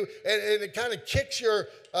you and it kind of kicks your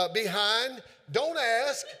behind, don't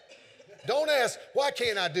ask, why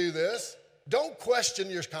can't I do this? Don't question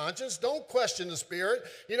your conscience. Don't question the Spirit.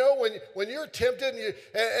 You know, when you're tempted and you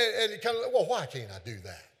kind of, well, why can't I do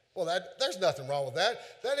that? Well, there's nothing wrong with that.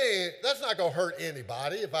 That's not going to hurt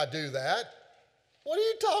anybody if I do that. What are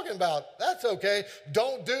you talking about? That's okay.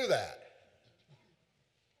 Don't do that.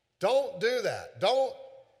 Don't do that. Don't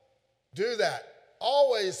do that.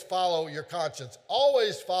 Always follow your conscience.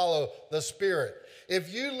 Always follow the Spirit.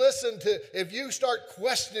 If you start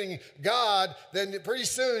questioning God, then pretty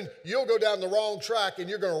soon you'll go down the wrong track and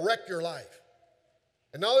you're going to wreck your life.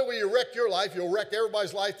 And not only will you wreck your life, you'll wreck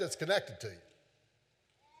everybody's life that's connected to you.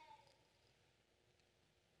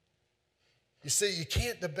 You see, you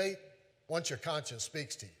can't debate once your conscience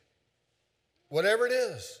speaks to you. Whatever it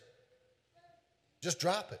is, just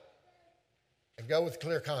drop it and go with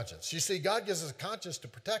clear conscience. You see, God gives us a conscience to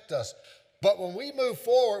protect us. But when we move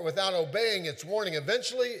forward without obeying its warning,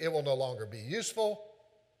 eventually it will no longer be useful.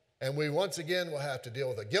 And we once again will have to deal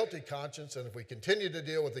with a guilty conscience. And if we continue to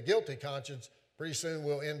deal with a guilty conscience, pretty soon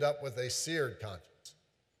we'll end up with a seared conscience.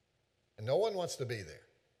 And no one wants to be there.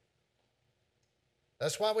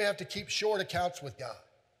 That's why we have to keep short accounts with God.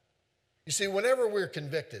 You see, whenever we're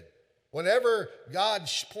convicted, whenever God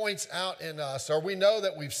points out in us or we know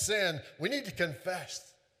that we've sinned, we need to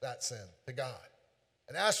confess that sin to God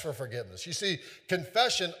and ask for forgiveness. You see,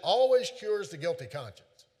 confession always cures the guilty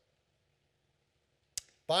conscience.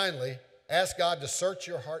 Finally, ask God to search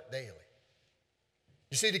your heart daily.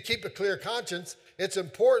 You see, to keep a clear conscience, it's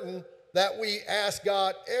important that we ask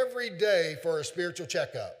God every day for a spiritual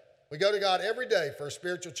checkup. We go to God every day for a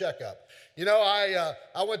spiritual checkup. You know,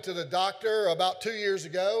 I went to the doctor about 2 years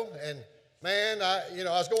ago, and man, I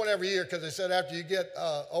was going every year because they said after you get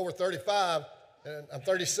over 35, and I'm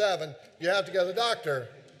 37, you have to go to the doctor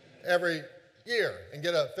every year and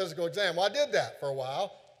get a physical exam. Well, I did that for a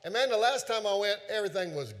while. And man, the last time I went,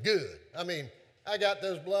 everything was good. I mean, I got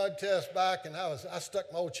those blood tests back and I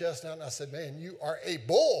stuck my old chest out and I said, man, you are a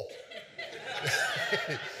bull.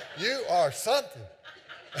 You are something.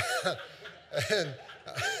 And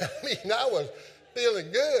I mean, I was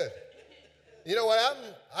feeling good. You know what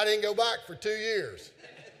happened? I didn't go back for 2 years.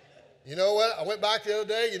 You know what? I went back the other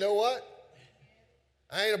day. You know what?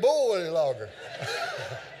 I ain't a bull any longer.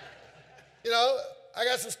 You know, I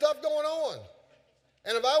got some stuff going on.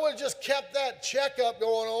 And if I would have just kept that checkup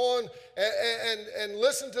going on and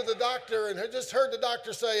listened to the doctor and had just heard the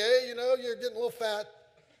doctor say, hey, you know, you're getting a little fat,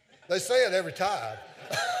 They say it every time.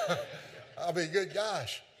 I mean, good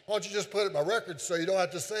gosh. Why don't you just put it in my records so you don't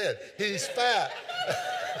have to say it? He's fat.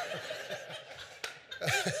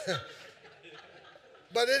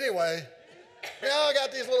 But anyway, now I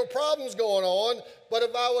got these little problems going on, but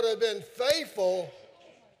if I would have been faithful,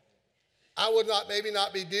 I would maybe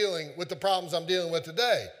not be dealing with the problems I'm dealing with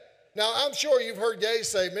today. Now, I'm sure you've heard Gay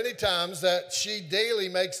say many times that she daily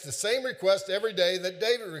makes the same request every day that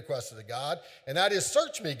David requested of God, and that is,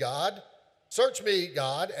 search me, God,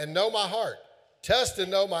 and know my heart. Test and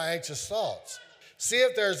know my anxious thoughts. See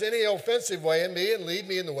if there's any offensive way in me and lead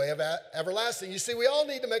me in the way of everlasting. You see, we all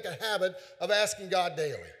need to make a habit of asking God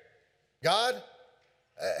daily, God,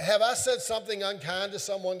 have I said something unkind to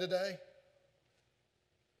someone today?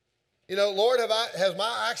 You know, Lord, has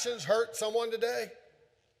my actions hurt someone today?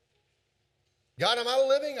 God, am I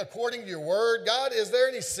living according to your word? God, is there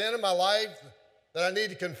any sin in my life that I need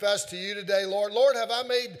to confess to you today, Lord? Lord, have I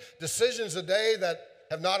made decisions today that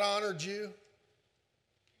have not honored you?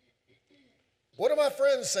 What do my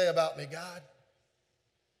friends say about me, God?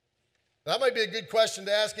 That might be a good question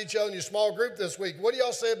to ask each other in your small group this week. What do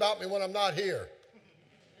y'all say about me when I'm not here?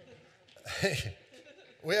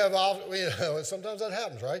 Sometimes that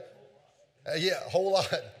happens, right? Yeah, a whole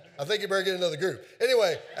lot. I think you better get another group.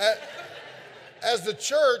 Anyway, as the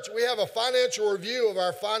church, we have a financial review of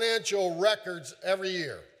our financial records every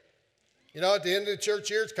year. You know, at the end of the church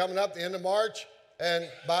year, it's coming up the end of March, and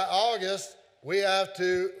by August, we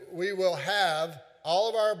will have all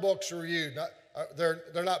of our books reviewed. They're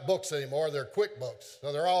not books anymore, they're QuickBooks,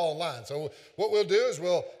 so they're all online. So what we'll do is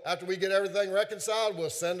after we get everything reconciled, we'll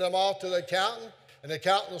send them off to the accountant, and the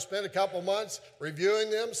accountant will spend a couple months reviewing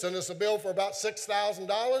them, send us a bill for about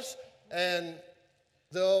 $6,000, and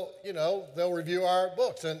they'll review our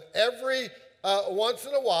books. And every once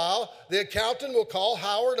in a while, the accountant will call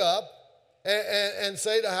Howard up and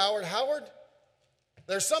say to Howard, Howard,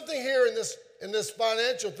 there's something here in this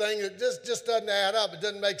financial thing that just doesn't add up. It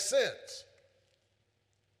doesn't make sense.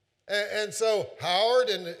 And so Howard,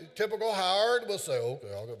 and typical Howard, will say,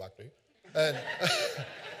 okay, I'll go back to you.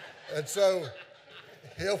 And so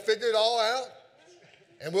he'll figure it all out,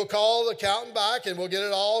 and we'll call the accountant back, and we'll get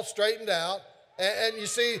it all straightened out. And you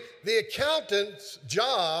see, the accountant's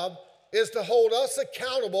job is to hold us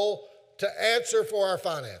accountable to answer for our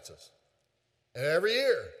finances. And every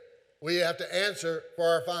year, we have to answer for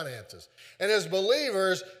our finances. And as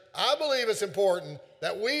believers, I believe it's important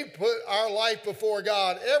that we put our life before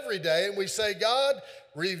God every day, and we say, God,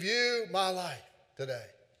 review my life today.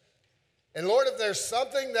 And Lord, if there's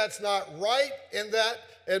something that's not right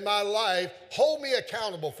in my life, hold me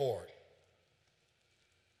accountable for it.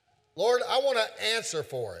 Lord, I want to answer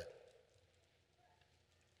for it.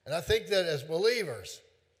 And I think that as believers,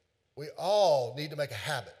 we all need to make a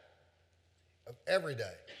habit of every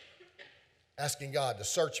day asking God to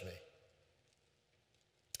search me.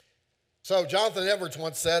 So Jonathan Edwards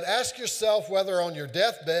once said, ask yourself whether on your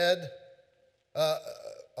deathbed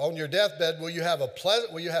will you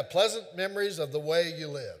have pleasant memories of the way you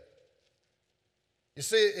live. You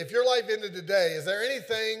see, if your life ended today, is there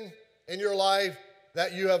anything in your life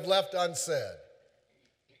that you have left unsaid?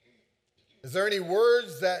 Is there any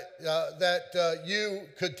words that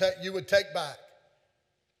you would take back?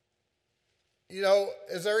 You know,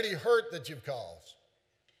 is there any hurt that you've caused?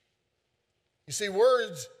 You see,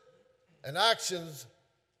 words and actions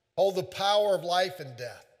hold the power of life and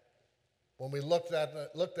death when we looked at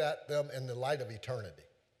them in the light of eternity.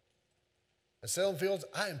 And Salem Fields,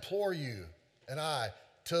 I implore you and I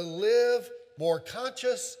to live more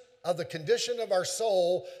conscious of the condition of our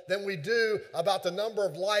soul than we do about the number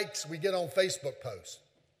of likes we get on Facebook posts.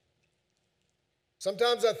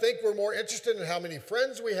 Sometimes I think we're more interested in how many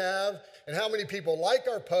friends we have and how many people like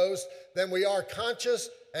our posts than we are conscious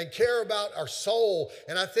and care about our soul.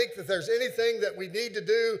 And I think that there's anything that we need to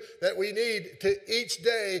do, that we need to each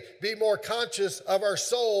day be more conscious of our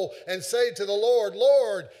soul and say to the Lord,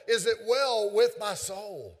 Lord, is it well with my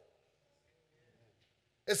soul?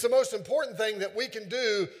 It's the most important thing that we can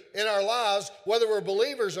do in our lives, whether we're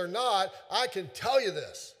believers or not. I can tell you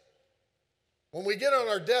this. When we get on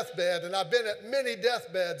our deathbed, and I've been at many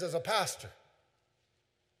deathbeds as a pastor,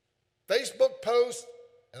 Facebook posts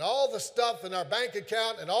and all the stuff in our bank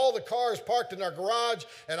account and all the cars parked in our garage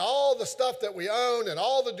and all the stuff that we own and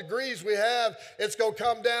all the degrees we have, it's going to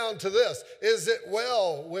come down to this. Is it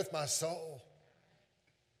well with my soul?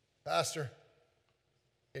 Pastor,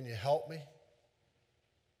 can you help me?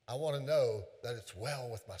 I want to know that it's well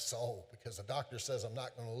with my soul because the doctor says I'm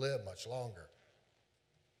not going to live much longer.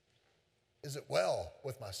 Is it well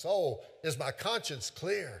with my soul? Is my conscience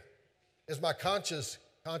clear? Is my conscience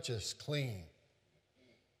clean?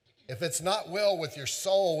 If it's not well with your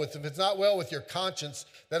soul, if it's not well with your conscience,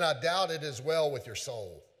 then I doubt it is well with your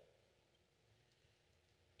soul.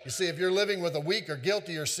 You see, if you're living with a weak or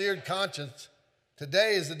guilty or seared conscience,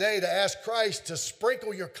 today is the day to ask Christ to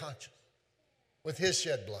sprinkle your conscience with his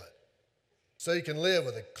shed blood so you can live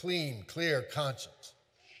with a clean, clear conscience.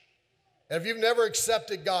 And if you've never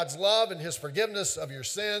accepted God's love and his forgiveness of your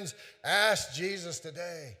sins, ask Jesus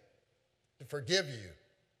today to forgive you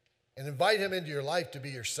and invite him into your life to be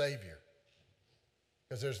your Savior.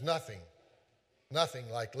 Because there's nothing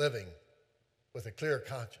like living with a clear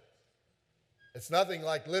conscience. It's nothing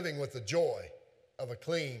like living with the joy of a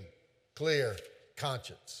clean, clear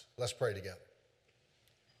conscience. Let's pray together.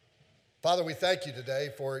 Father, we thank you today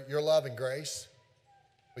for your love and grace.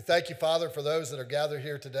 We thank you, Father, for those that are gathered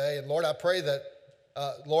here today. And Lord, I pray that,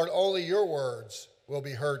 Lord, only your words will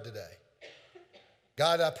be heard today.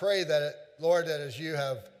 God, I pray that, Lord, that as you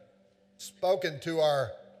have spoken to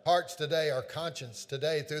our hearts today, our conscience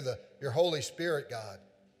today through your Holy Spirit, God,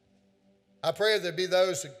 I pray there be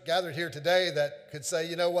those gathered here today that could say,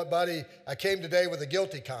 you know what, buddy, I came today with a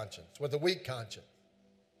guilty conscience, with a weak conscience,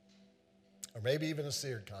 or maybe even a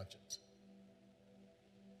seared conscience.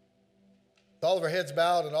 With all of our heads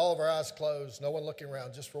bowed and all of our eyes closed, no one looking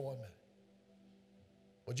around, just for 1 minute.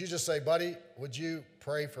 Would you just say, buddy, would you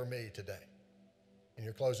pray for me today in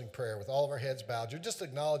your closing prayer with all of our heads bowed? You're just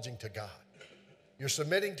acknowledging to God. You're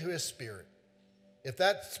submitting to his Spirit. If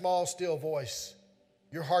that small, still voice,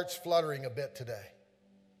 your heart's fluttering a bit today,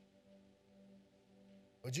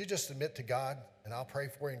 would you just submit to God, and I'll pray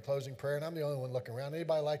for you in closing prayer, and I'm the only one looking around.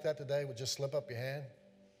 Anybody like that today would just slip up your hand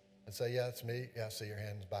and say, yeah, it's me. Yeah, I see your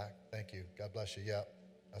hands back. Thank you. God bless you. Yep,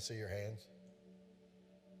 I see your hands.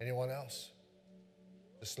 Anyone else?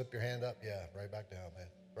 Just slip your hand up. Yeah, right back down, man.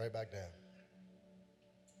 Right back down.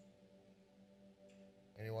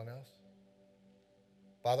 Anyone else?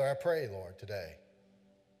 Father, I pray, Lord, today,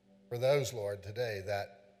 for those, Lord, today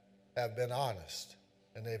that have been honest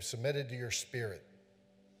and they've submitted to your Spirit.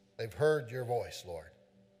 They've heard your voice, Lord,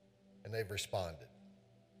 and they've responded.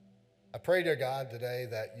 I pray, dear God, today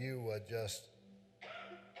that you would just,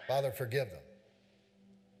 Father, forgive them.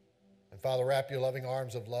 And Father, wrap your loving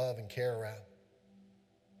arms of love and care around them.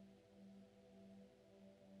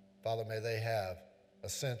 Father, may they have a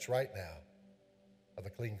sense right now of a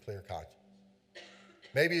clean, clear conscience.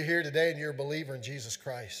 Maybe you're here today and you're a believer in Jesus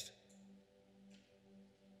Christ.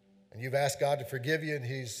 And you've asked God to forgive you and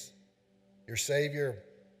he's your Savior,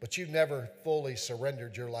 but you've never fully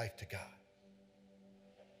surrendered your life to God.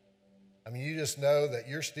 I mean, you just know that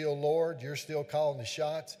you're still Lord, you're still calling the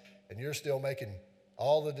shots, and you're still making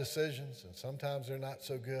all the decisions, and sometimes they're not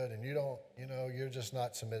so good, and you're just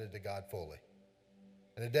not submitted to God fully.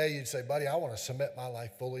 And today you'd say, buddy, I want to submit my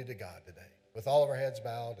life fully to God today, with all of our heads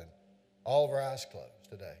bowed and all of our eyes closed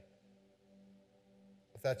today.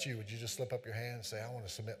 If that's you, would you just slip up your hand and say, I want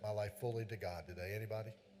to submit my life fully to God today?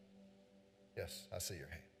 Anybody? Yes, I see your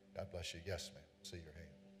hand. God bless you. Yes, ma'am. I see your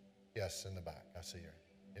hand. Yes, in the back. I see your hand.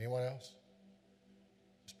 Anyone else?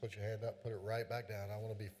 Just put your hand up, put it right back down. I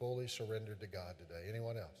want to be fully surrendered to God today.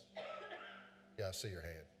 Anyone else? Yeah, I see your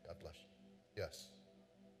hand. God bless you. Yes,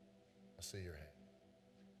 I see your hand.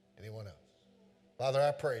 Anyone else? Father,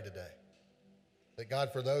 I pray today that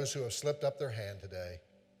God, for those who have slipped up their hand today,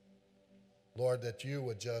 Lord, that you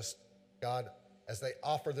would just, God, as they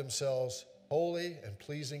offer themselves holy and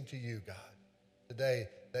pleasing to you, God, today,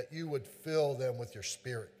 that you would fill them with your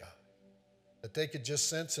Spirit, God. That they could just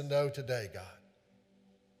sense and know today, God,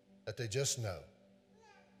 that they just know,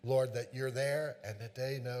 Lord, that you're there and that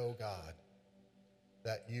they know, God,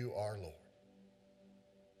 that you are Lord.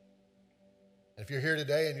 And if you're here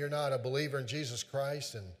today and you're not a believer in Jesus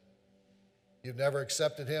Christ and you've never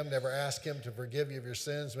accepted him, never asked him to forgive you of your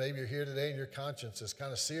sins, maybe you're here today and your conscience is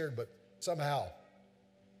kind of seared, but somehow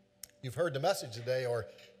you've heard the message today, or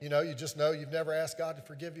you just know you've never asked God to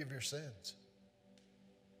forgive you of your sins.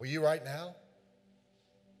 Will you right now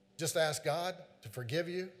just ask God to forgive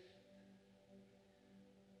you?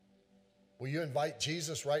 Will you invite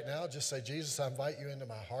Jesus right now? Just say, Jesus, I invite you into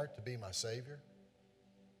my heart to be my Savior.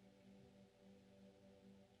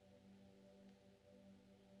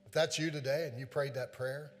 If that's you today and you prayed that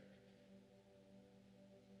prayer,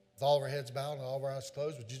 with all of our heads bowed and all of our eyes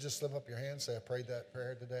closed, would you just slip up your hand and say, I prayed that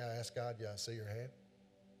prayer today? I asked God. Yeah, I see your hand.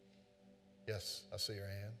 Yes, I see your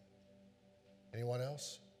hand. Anyone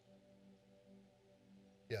else?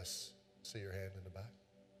 Yes, I see your hand in the back.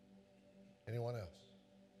 Anyone else?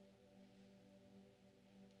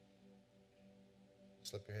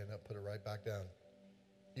 Slip your hand up, put it right back down.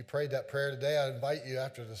 You prayed that prayer today. I invite you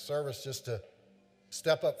after the service just to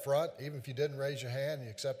step up front. Even if you didn't raise your hand and you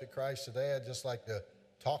accepted Christ today, I'd just like to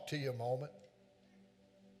talk to you a moment.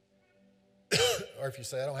 Or if you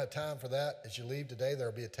say, I don't have time for that, as you leave today,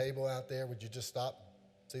 there'll be a table out there. Would you just stop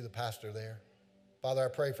and see the pastor there? Father, I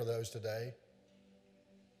pray for those today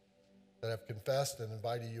that have confessed and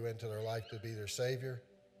invited you into their life to be their Savior.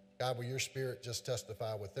 God, will your Spirit just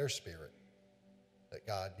testify with their spirit that,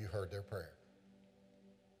 God, you heard their prayer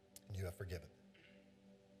and you have forgiven them.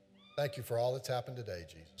 Thank you for all that's happened today,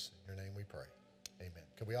 Jesus. In your name we pray. Amen.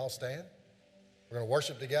 Can we all stand? We're going to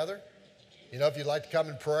worship together. You know, if you'd like to come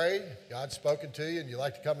and pray, God's spoken to you and you'd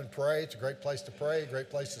like to come and pray, it's a great place to pray, a great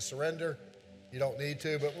place to surrender. You don't need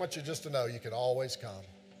to, but I want you just to know you can always come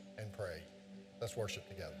and pray. Let's worship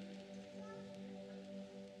together.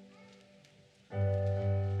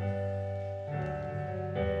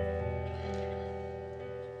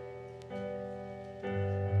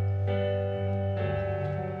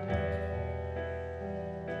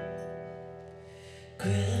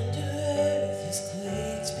 Grander earth is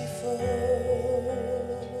quaked before,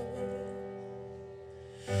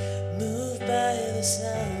 moved by the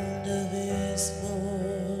sound of his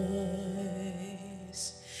voice,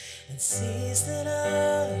 and seas that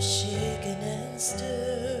are shaken and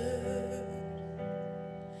stirred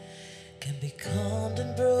can be calmed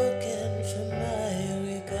and broken for my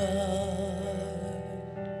regard.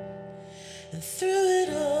 And through it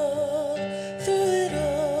all,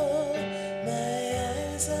 my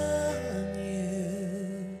eyes on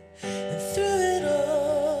you. And through it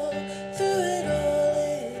all, it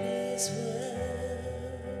is well.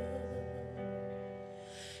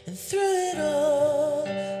 And through it all,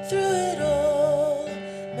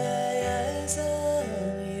 my eyes on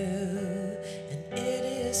you. And it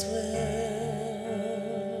is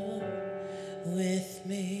well with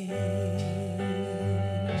me.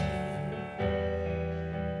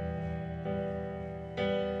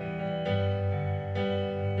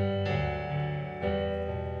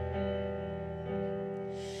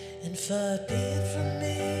 And far be it from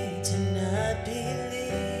me to not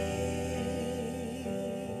believe,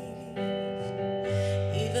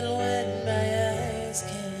 even when my eyes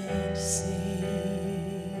can't see.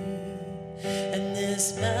 And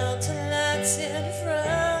this mountain that's in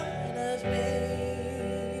front of me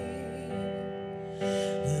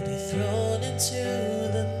will be thrown into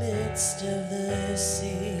the midst of the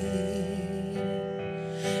sea.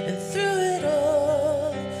 And through it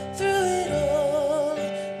all,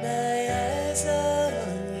 my eyes on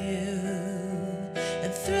you.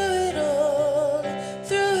 And through it all,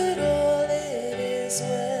 it is well.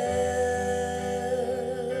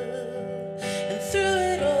 And through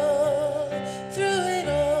it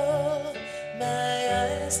all, my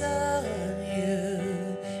eyes on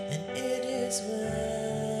you. And it is well.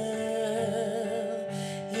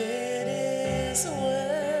 It is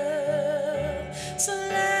well. So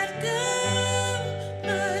let go,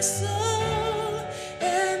 my soul,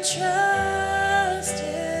 and trust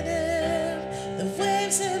in him. The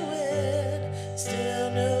waves and wind still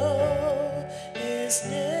know his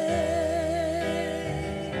name.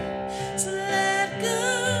 So let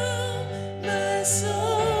go, my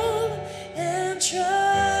soul, and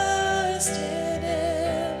trust in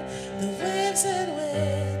him. The waves and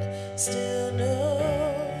wind still know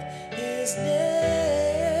his name.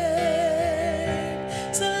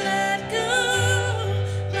 So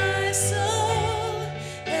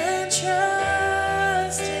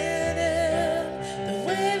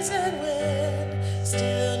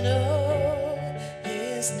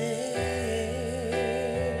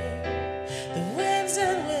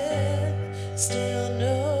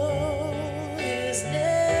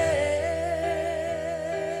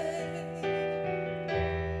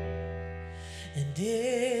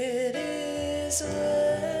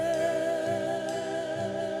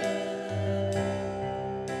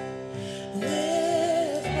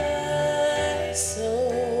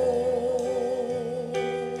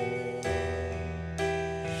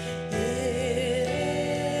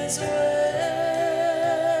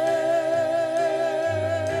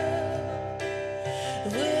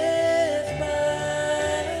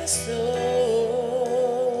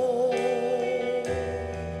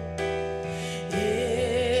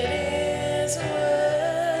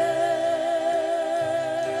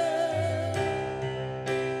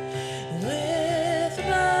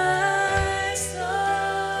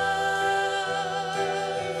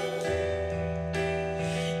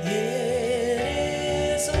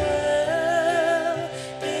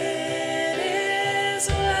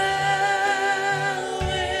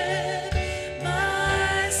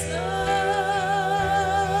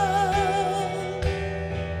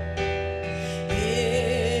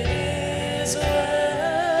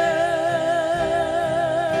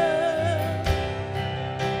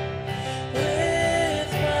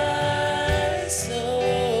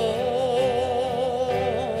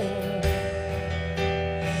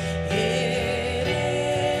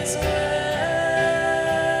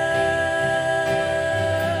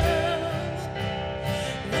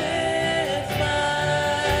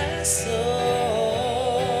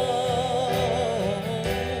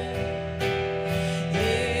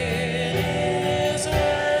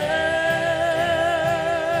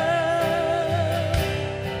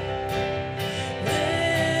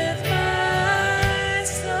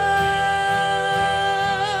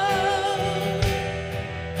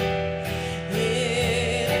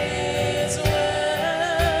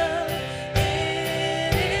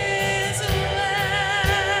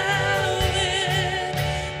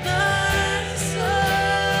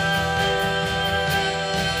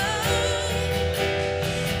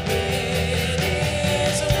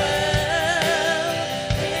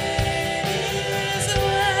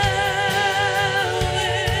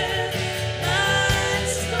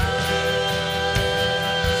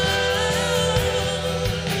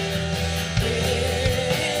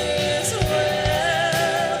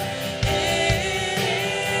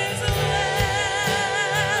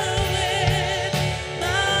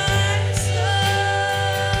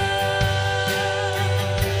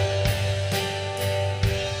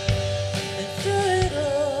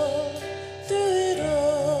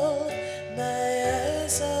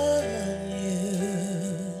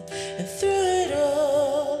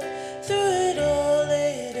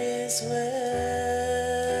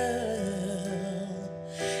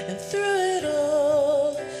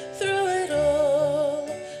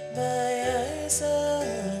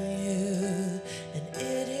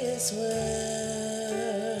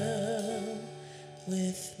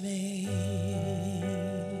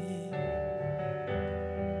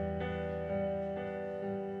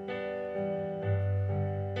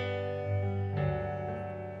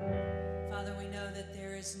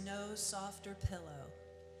softer pillow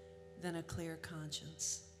than a clear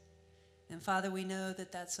conscience. And Father, we know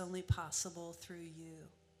that that's only possible through you.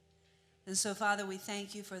 And so, Father, we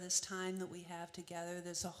thank you for this time that we have together.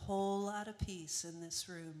 There's a whole lot of peace in this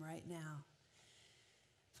room right now.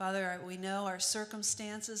 Father, we know our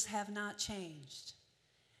circumstances have not changed.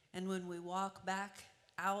 And when we walk back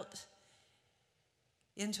out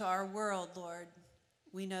into our world, Lord,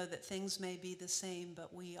 we know that things may be the same,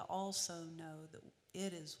 but we also know that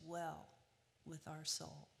it is well with our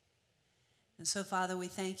soul. And so, Father, we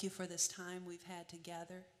thank you for this time we've had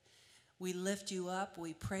together. We lift you up.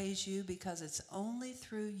 We praise you because it's only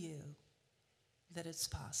through you that it's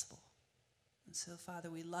possible. And so,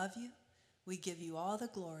 Father, we love you. We give you all the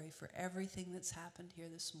glory for everything that's happened here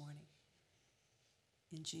this morning.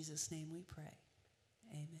 In Jesus' name we pray.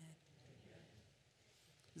 Amen.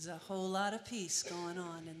 There's a whole lot of peace going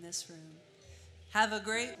on in this room. Have a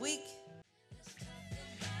great week.